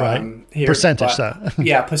 Right. Here, Percentage, but,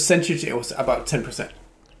 yeah, percentage. It was about 10%.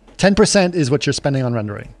 10% is what you're spending on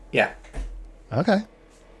rendering. Yeah. Okay.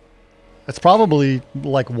 That's probably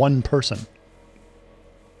like one person.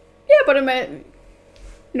 Yeah, but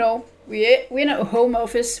we're in a home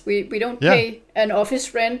office. We don't pay an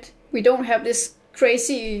office rent. We don't have this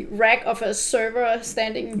crazy rack of a server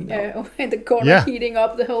standing in the corner heating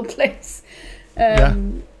up the whole place.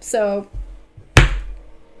 So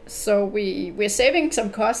So we're saving some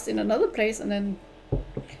cost in another place, and then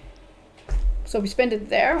so we spend it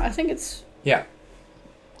there. I think it's a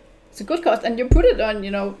good cost, and you put it on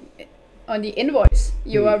on the invoice.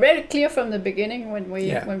 You are very clear from the beginning when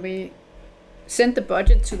we send the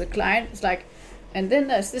budget to the client. It's like, and then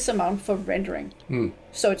there's this amount for rendering.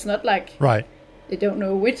 So it's not like they don't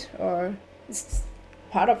know it, or it's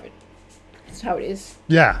part of it. It's how it is.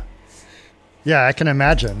 Yeah, I can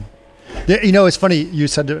imagine. It's funny you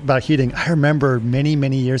said about heating. I remember many,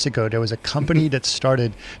 many years ago, there was a company that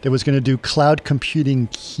started that was going to do cloud computing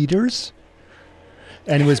heaters.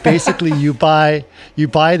 And it was basically you buy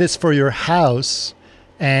this for your house,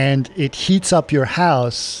 and it heats up your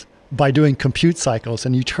house by doing compute cycles.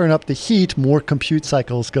 And you turn up the heat, more compute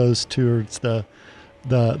cycles goes towards the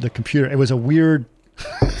computer. It was a weird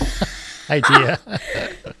idea.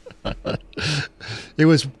 It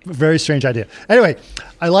was a very strange idea. Anyway,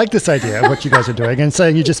 I like this idea of what you guys are doing, and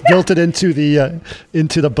saying you just built it into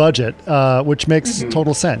the budget, which makes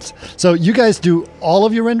total sense. So you guys do all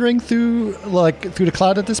of your rendering through the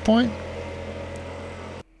cloud at this point?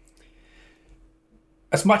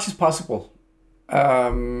 As much as possible.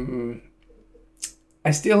 I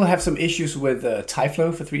still have some issues with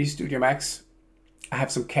Tyflow for 3D Studio Max. I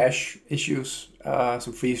have some cache issues,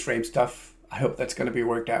 some freeze frame stuff. I hope that's going to be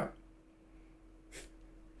worked out.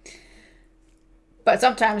 But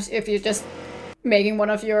sometimes if you're just making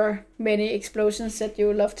one of your many explosions that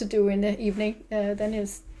you love to do in the evening, then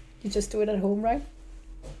you just do it at home, right?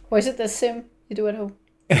 Or is it the sim you do at home?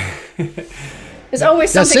 There's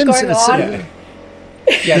always something going on.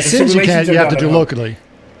 The sims you have to do locally.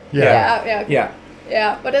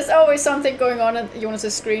 Yeah, but there's always something going on at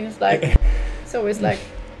Jonas' screen. It's like it's always like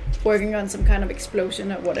working on some kind of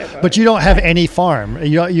explosion or whatever. But you don't have any farm.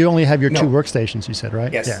 You only have your 2 workstations, you said,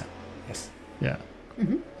 right? Yes. Yeah. Yes. Yeah.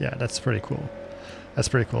 Mm-hmm. Yeah, that's pretty cool. That's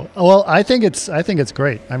pretty cool. Well, I think it's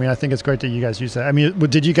great. I mean, I think it's great that you guys use that. I mean,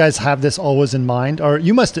 did you guys have this always in mind? Or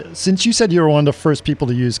you must, since you said you were one of the first people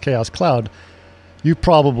to use Chaos Cloud, you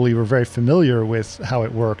probably were very familiar with how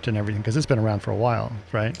it worked and everything, because it's been around for a while,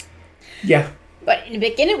 right? Yeah. But in the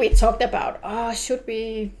beginning, we talked about, should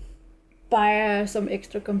we buy some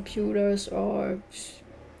extra computers, or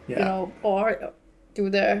or do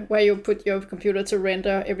where you put your computer to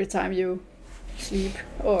render every time you sleep,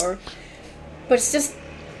 but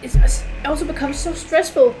it's also becomes so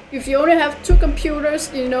stressful if you only have 2 computers.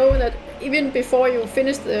 You know that even before you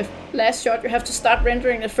finish the last shot, you have to start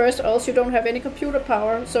rendering the first, or else you don't have any computer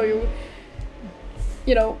power. So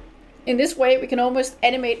in this way we can almost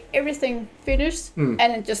animate everything finished and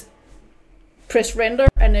then just press render,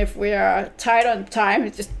 and if we are tight on time, we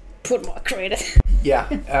just put more credit.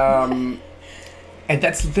 And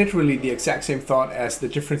that's literally the exact same thought as the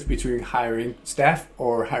difference between hiring staff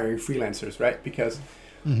or hiring freelancers, right? Because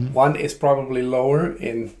one is probably lower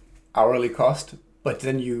in hourly cost, but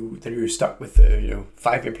then you're stuck with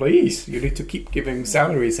 5 employees. You need to keep giving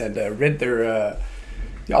salaries and rent their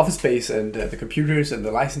the office space and the computers and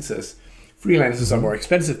the licenses. Freelancers are more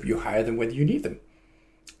expensive. You hire them when you need them,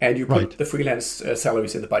 and you put the freelance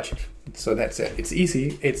salaries in the budget. So that's it. It's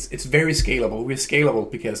easy. It's very scalable. We're scalable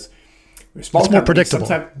because we're small. It's more predictable.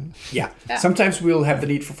 Sometimes we'll have the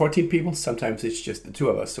need for 14 people. Sometimes it's just the 2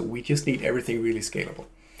 of us. So we just need everything really scalable.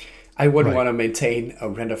 I wouldn't want to maintain a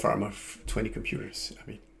render farm of 20 computers. I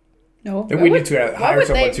mean, no. Then we need to hire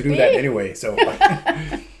someone to do that anyway. So.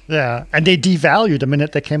 Yeah, and they devalue the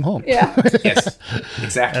minute they came home. Yeah. Yes,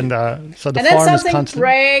 exactly. And so the and farm then is something constant.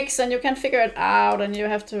 breaks, and you can't figure it out, and you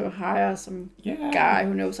have to hire some guy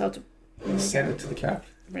who knows how to send it to the cloud.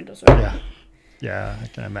 Yeah, I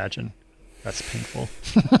can imagine. That's painful.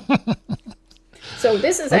 So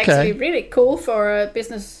this is actually really cool for a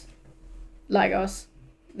business like us.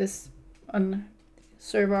 This on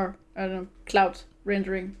server, cloud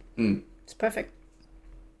rendering. It's perfect.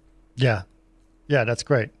 Yeah, that's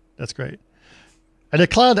great. That's great. And the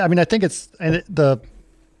cloud, I mean, I think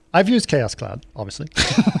I've used Chaos Cloud, obviously.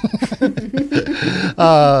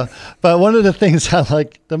 But one of the things I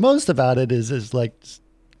like the most about it is like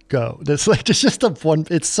Go. It's just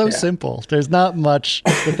it's so simple. There's not much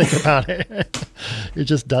to think about it. It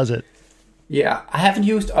just does it. Yeah, I haven't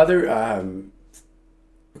used other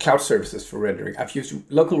cloud services for rendering. I've used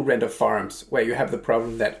local render farms where you have the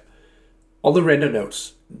problem that all the render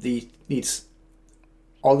nodes needs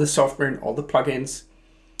all the software and all the plugins.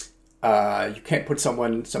 You can't put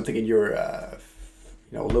something in your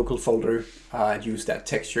local folder and use that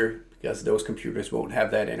texture because those computers won't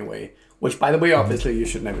have that anyway. Which, by the way, obviously you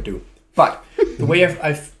should never do. But the way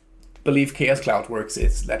I believe Chaos Cloud works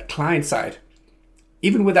is that client side,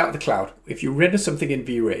 even without the cloud, if you render something in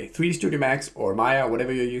V-Ray, 3D Studio Max or Maya, or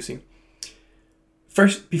whatever you're using,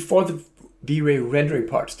 first, before the V-Ray rendering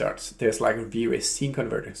part starts, there's like a V-Ray scene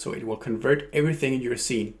converter. So it will convert everything in your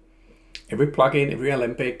scene, every plugin, every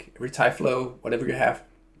Alembic, every Tyflow, whatever you have,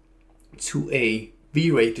 to a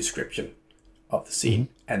V-Ray description of the scene.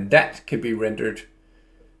 And that can be rendered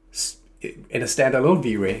in a standalone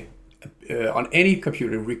V-Ray on any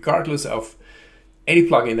computer, regardless of any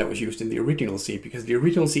plugin that was used in the original scene, because the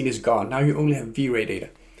original scene is gone. Now you only have V-Ray data.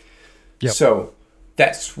 Yep. So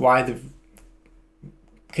that's why the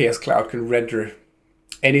Chaos Cloud can render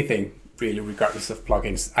anything, really, regardless of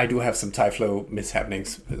plugins. I do have some Tyflow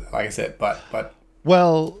mishappenings, like I said, but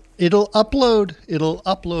well, it'll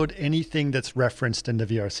upload anything that's referenced in the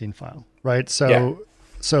VR scene file, right?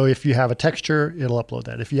 So if you have a texture, it'll upload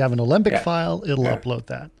that. If you have an Alembic file, it'll upload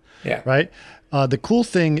that. Yeah. Right. The cool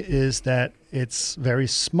thing is that it's very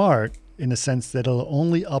smart in the sense that it'll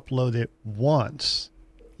only upload it once.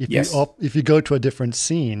 If you go to a different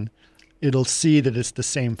scene, it'll see that it's the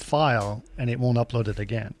same file and it won't upload it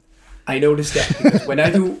again. I noticed that because when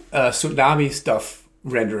I do Tsunami stuff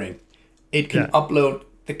rendering, it can upload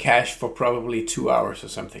the cache for probably 2 hours or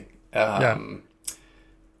something.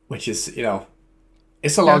 Which is,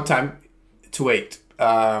 it's a long time to wait.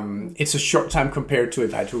 It's a short time compared to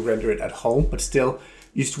if I had to render it at home, but still,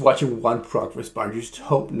 you're just watching one progress bar. You just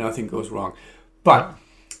hope nothing goes wrong. But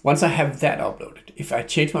once I have that uploaded, if I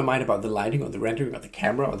change my mind about the lighting or the rendering or the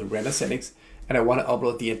camera or the render settings, and I want to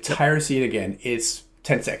upload the entire scene again, it's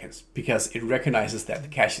 10 seconds because it recognizes that the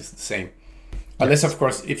cache is the same. Unless, of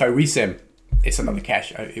course, if I resim, it's another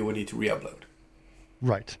cache. It would need to re-upload.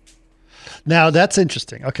 Right. Now, that's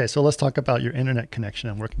interesting. Okay, so let's talk about your internet connection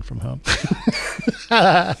and working from home.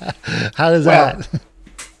 How does that?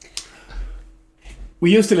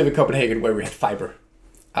 We used to live in Copenhagen where we had fiber.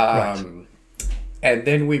 And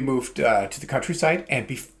then we moved to the countryside. And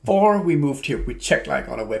before we moved here, we checked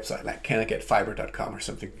on a website, like canagetfiber.com or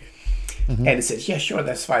something. And it said, yeah, sure,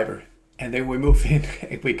 that's fiber. And then we moved in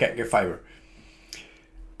and we can't get fiber.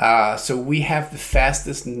 So we have the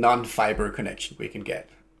fastest non-fiber connection we can get.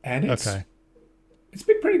 And it's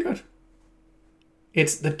been pretty good.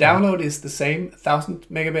 The download is the same, 1,000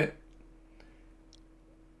 megabit.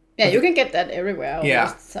 Yeah, you can get that everywhere.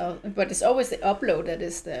 Almost, but it's always the upload that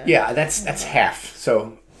is the... Yeah, that's half.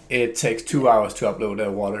 So it takes 2 hours to upload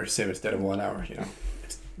a water sim instead of 1 hour,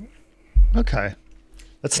 Okay.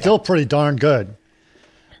 That's still pretty darn good.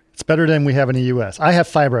 It's better than we have in the US. I have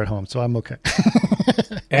fiber at home, so I'm okay.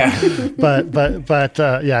 but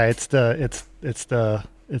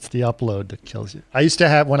it's the upload that kills you. I used to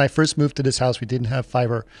have, when I first moved to this house, we didn't have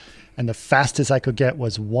fiber, and the fastest I could get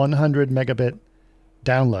was 100 megabit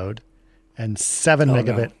download and 7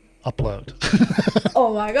 megabit upload.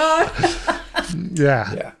 Oh my God.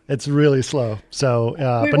 Yeah. It's really slow. So,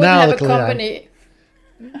 we but now have luckily, a company.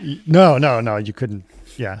 No, you couldn't.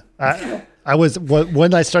 Yeah. I was,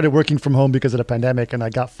 when I started working from home because of the pandemic and I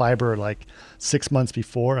got fiber like 6 months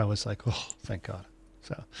before, I was like, oh, thank God.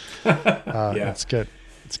 So, it's good.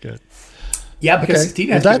 It's good. Yeah, because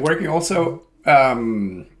Tina has been working also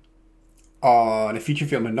on a feature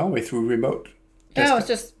film in Norway through remote. Yeah, it's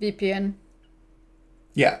just VPN.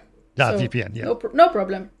 Yeah. So VPN. Yeah. No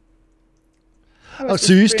problem. Oh,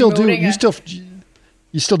 so you still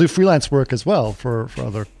do freelance work as well for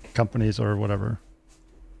other companies or whatever.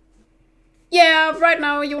 Yeah, right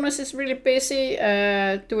now Jonas is really busy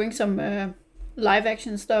doing some live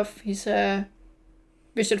action stuff. He's a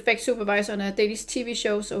visual effects supervisor on a Danish TV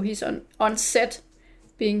show, so he's on set,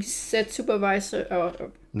 being set supervisor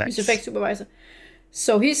or visual effects supervisor.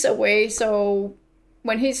 So he's away. So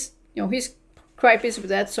when he's quite busy with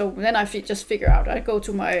that. So then I just figure out. I go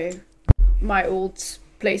to my old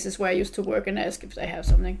places where I used to work and ask if they have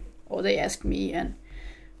something, or they ask me, and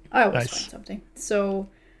I always find something. So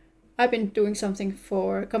I've been doing something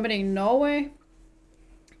for a company in Norway,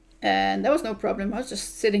 and that was no problem. I was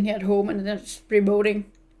just sitting here at home and then just remoting,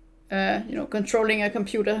 controlling a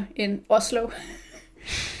computer in Oslo.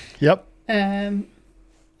 Yep. And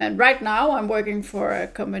right now I'm working for a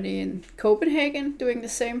company in Copenhagen doing the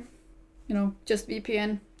same, just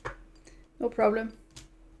VPN, no problem.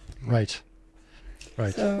 Right.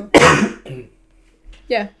 So,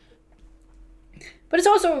 yeah. But it's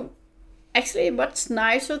also actually much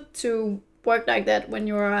nicer to work like that when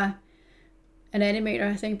you're an animator,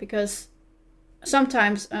 I think, because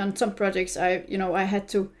sometimes on some projects I had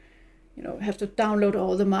to, have to download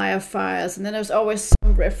all the Maya files, and then there's always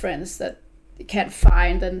some reference that you can't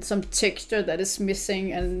find and some texture that is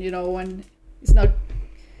missing, and when it's not,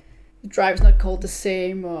 the drive is not called the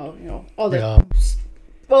same, or all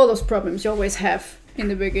those problems you always have in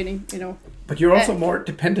the beginning, you know. But you're also more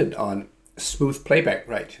dependent on smooth playback,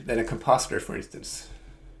 right, than a compositor, for instance.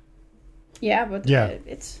 Yeah, but Yeah.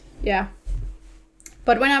 it's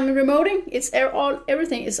But when I'm remoting,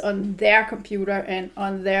 everything is on their computer and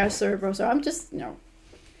on their server, so I'm just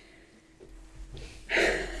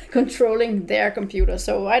controlling their computer,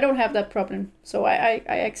 so I don't have that problem. So I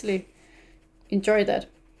actually enjoy that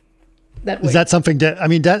way. Is that something that, I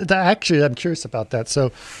mean, that actually, I'm curious about that.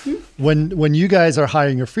 So when you guys are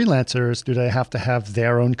hiring your freelancers, do they have to have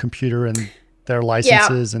their own computer and their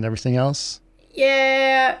licenses and everything else?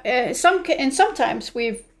 Yeah, sometimes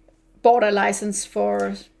we've bought a license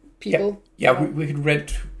for people. Yeah, we could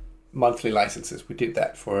rent monthly licenses. We did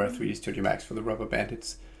that for 3D Studio Max for the Rubber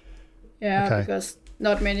Bandits. Yeah, Okay. because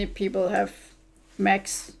not many people have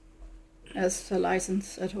Max as a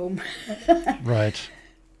license at home. Right.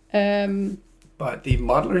 But the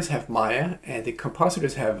modelers have Maya, and the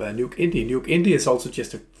compositors have Nuke Indie. Nuke Indie is also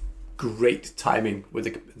just a great timing with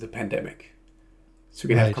the pandemic. So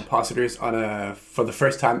we can have compositors on for the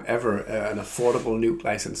first time ever, an affordable Nuke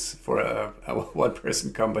license for a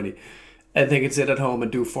one-person company. And they can sit at home and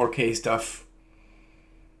do 4K stuff.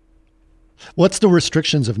 What's the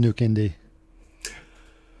restrictions of Nuke Indie?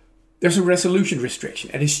 There's a resolution restriction,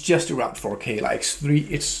 and it's just around 4K. Like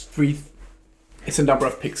it's a number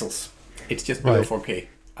of pixels. It's just below 4K.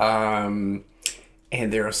 And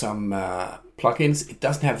there are some plugins. It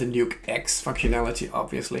doesn't have the Nuke X functionality,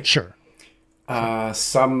 obviously. Sure.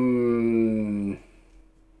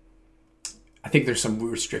 I think there's some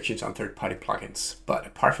restrictions on third-party plugins, but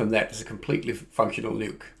apart from that, it's a completely functional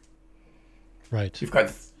Nuke. Right. You've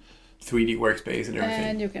got 3D workspace and everything.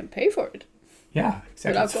 And you can pay for it. Yeah,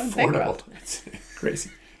 exactly. Without It's going affordable. bankrupt. It's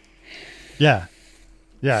crazy. Yeah.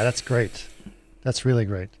 Yeah, that's great. That's really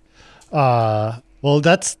great. Well,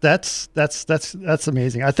 that's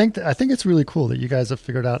amazing. I think it's really cool that you guys have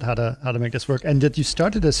figured out how to make this work, and that you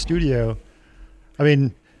started a studio. I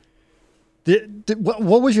mean,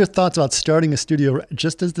 what was your thoughts about starting a studio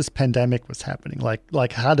just as this pandemic was happening?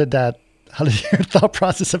 Like how did your thought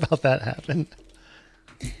process about that happen?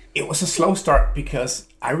 It was a slow start because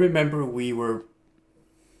I remember we were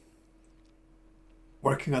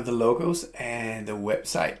working on the logos and the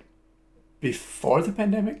website before the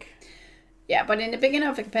pandemic. Yeah, but in the beginning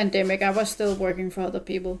of the pandemic, I was still working for other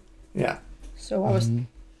people. Yeah. So I was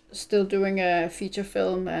still doing a feature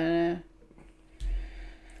film and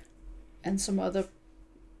some other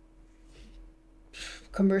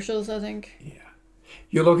commercials, I think. Yeah.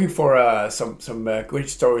 You're looking for some great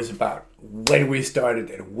stories about when we started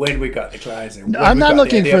and when we got the clients. And when I'm we not got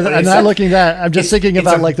looking the for idea, that. but I'm it's not a- looking at that. I'm just thinking it's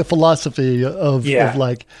about a- like the philosophy of Yeah.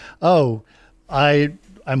 like,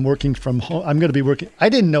 I'm working from home. I'm going to be working. I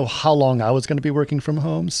didn't know how long I was going to be working from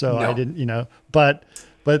home, so I No. didn't, but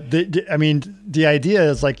I mean, the idea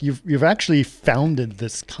is like you've actually founded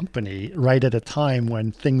this company right at a time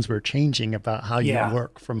when things were changing about how you Yeah.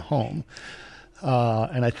 work from home,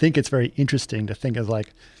 and I think it's very interesting to think of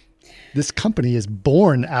like this company is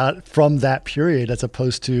born out from that period as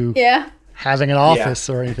opposed to having an office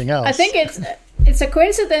or anything else. I think it's a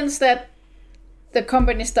coincidence that the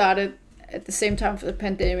company started at the same time for the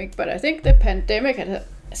pandemic, but I think the pandemic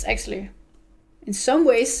has actually, in some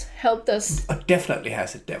ways, helped us. It definitely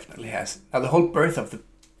has. Now, the whole birth of the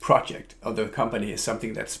project of the company is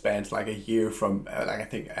something that spans like a year from, I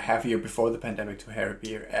think, a half year before the pandemic to half a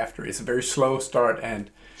year after. It's a very slow start, and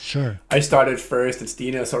Sure. I started first, and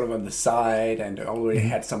Stina sort of on the side, and already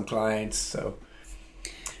had some clients. So,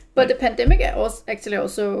 But the pandemic actually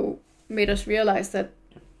also made us realize that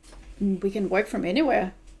we can work from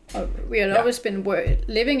anywhere. We had always been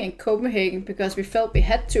living in Copenhagen because we felt we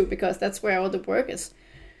had to, because that's where all the work is.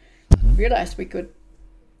 Realized we could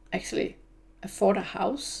actually afford a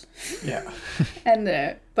house, yeah.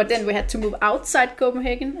 and but then we had to move outside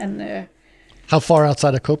Copenhagen, and How far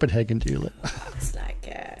outside of Copenhagen do you live? it's like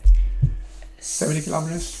 70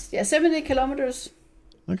 kilometers. Yeah, 70 kilometers.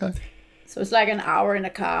 Okay. So it's like an hour in a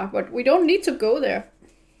car, but we don't need to go there.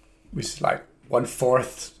 Which is like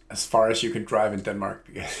 1/4 as far as you can drive in Denmark.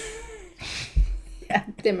 Because Yeah,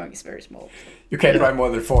 Denmark is very small. you can't drive more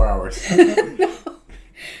than 4 hours.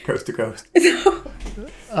 Coast to coast.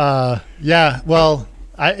 Yeah. Well,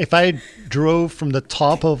 if I drove from the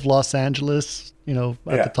top of Los Angeles,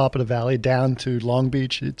 at the top of the valley down to Long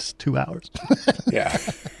Beach, it's 2 hours. Yeah.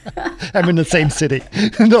 I'm in the same city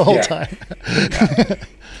the whole Yeah. time.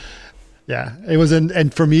 Yeah, it was,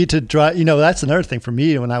 and for me to drive, that's another thing for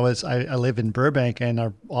me when I live in Burbank and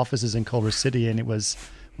our office is in Culver City, and it was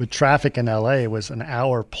with traffic in LA, it was an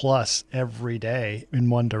hour plus every day in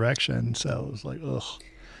one direction. So it was like, ugh.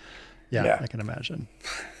 Yeah. I can imagine.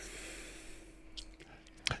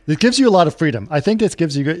 It gives you a lot of freedom. I think this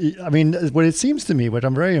gives you, I mean, what it seems to me, what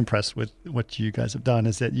I'm very impressed with what you guys have done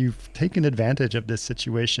is that you've taken advantage of this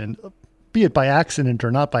situation, be it by accident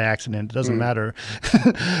or not by accident, it doesn't matter,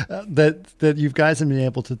 that you guys have been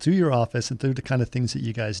able to do your office and do the kind of things that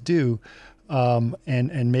you guys do,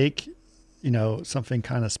 and make, something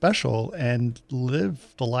kind of special and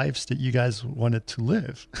live the lives that you guys wanted to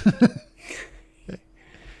live.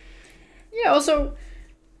 Yeah, also,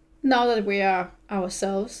 now that we are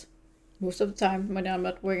ourselves, most of the time when I'm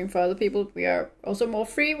not working for other people, we are also more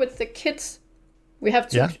free with the kids. We have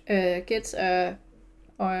two kids, a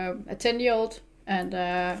 10-year-old and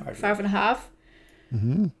 5.5.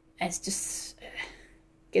 And it's just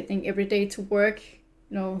getting every day to work,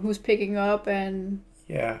 who's picking up and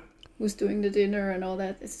who's doing the dinner and all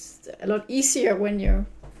that. It's a lot easier when you're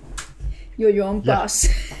your own boss.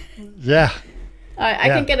 Yeah. I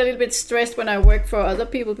can get a little bit stressed when I work for other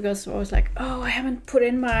people because I was like, I haven't put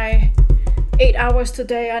in my 8 hours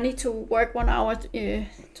today. I need to work 1 hour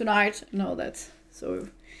tonight and all that. So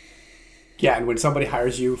yeah, and when somebody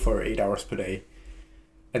hires you for 8 hours per day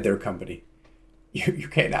at their company, you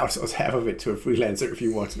can't outsource half of it to a freelancer if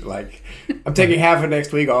you want to. Like, I'm taking half of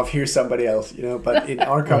next week off. Here's somebody else, But in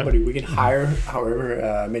our company, we can hire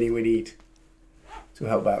however many we need to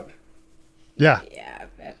help out. Yeah. Yeah.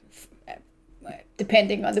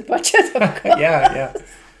 Depending on the budget, of course. Yeah.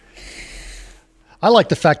 I like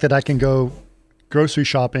the fact that I can go grocery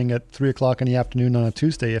shopping at 3:00 in the afternoon on a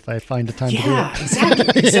Tuesday if I find the time to do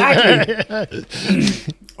it. Exactly.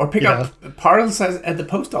 Or pick up parcels at the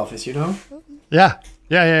post office, Yeah.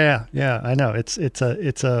 I know. It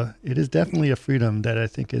is definitely a freedom that I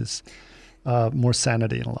think is more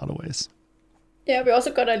sanity in a lot of ways. Yeah, we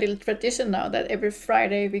also got a little tradition now that every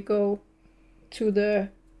Friday we go to the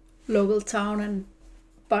local town and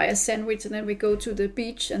buy a sandwich, and then we go to the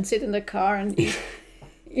beach and sit in the car and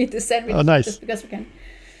eat the sandwich. Oh, nice. Just because we can.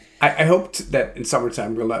 I hoped that in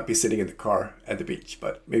summertime we'll not be sitting in the car at the beach,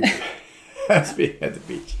 but maybe has be at the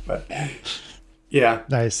beach. But yeah,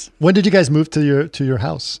 nice. When did you guys move to your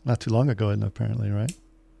house? Not too long ago, apparently, right?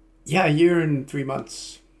 Yeah, a year and 3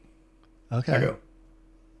 months. Okay. Ago.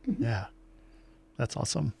 Yeah, that's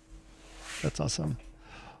awesome.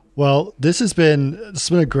 Well, this has been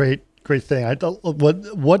a great thing. What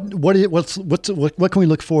can we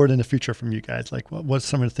look forward in the future from you guys? Like, what's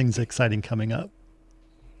some of the things exciting coming up?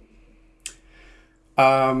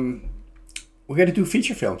 We're going to do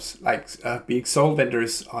feature films, like being sole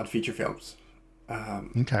vendors on feature films.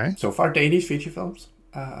 Okay. So far, Danish feature films.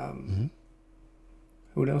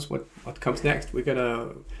 Who knows what comes next? We're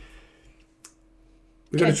gonna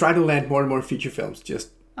try to land more and more feature films.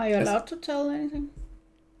 Are you allowed to tell anything?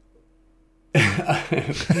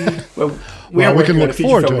 Well, we are working on a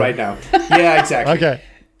feature film right now. Yeah, exactly. Okay.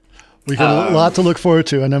 We got a lot to look forward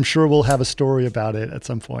to, and I'm sure we'll have a story about it at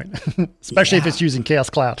some point, especially if it's using Chaos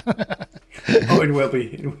Cloud. Oh, it will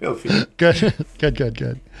be.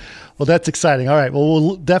 Good. Well, that's exciting. All right. Well,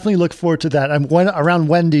 we'll definitely look forward to that. And around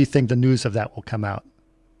when do you think the news of that will come out?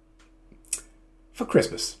 For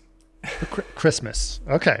Christmas. Christmas.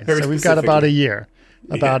 Okay. Very so we've got about a year.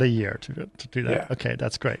 Yeah. About a year to do that. Yeah. Okay,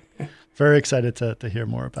 that's great. Very excited to hear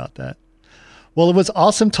more about that. Well, it was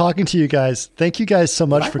awesome talking to you guys. Thank you guys so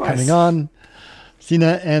much for coming on.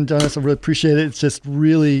 Sina and Jonas, I really appreciate it. It's just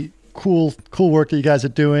really cool work that you guys are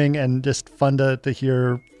doing, and just fun to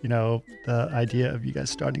hear, the idea of you guys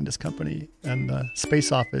starting this company. And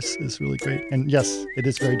Space Office is really great. And yes, it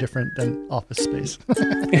is very different than Office Space. Well,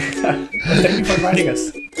 thank you for inviting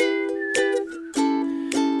us.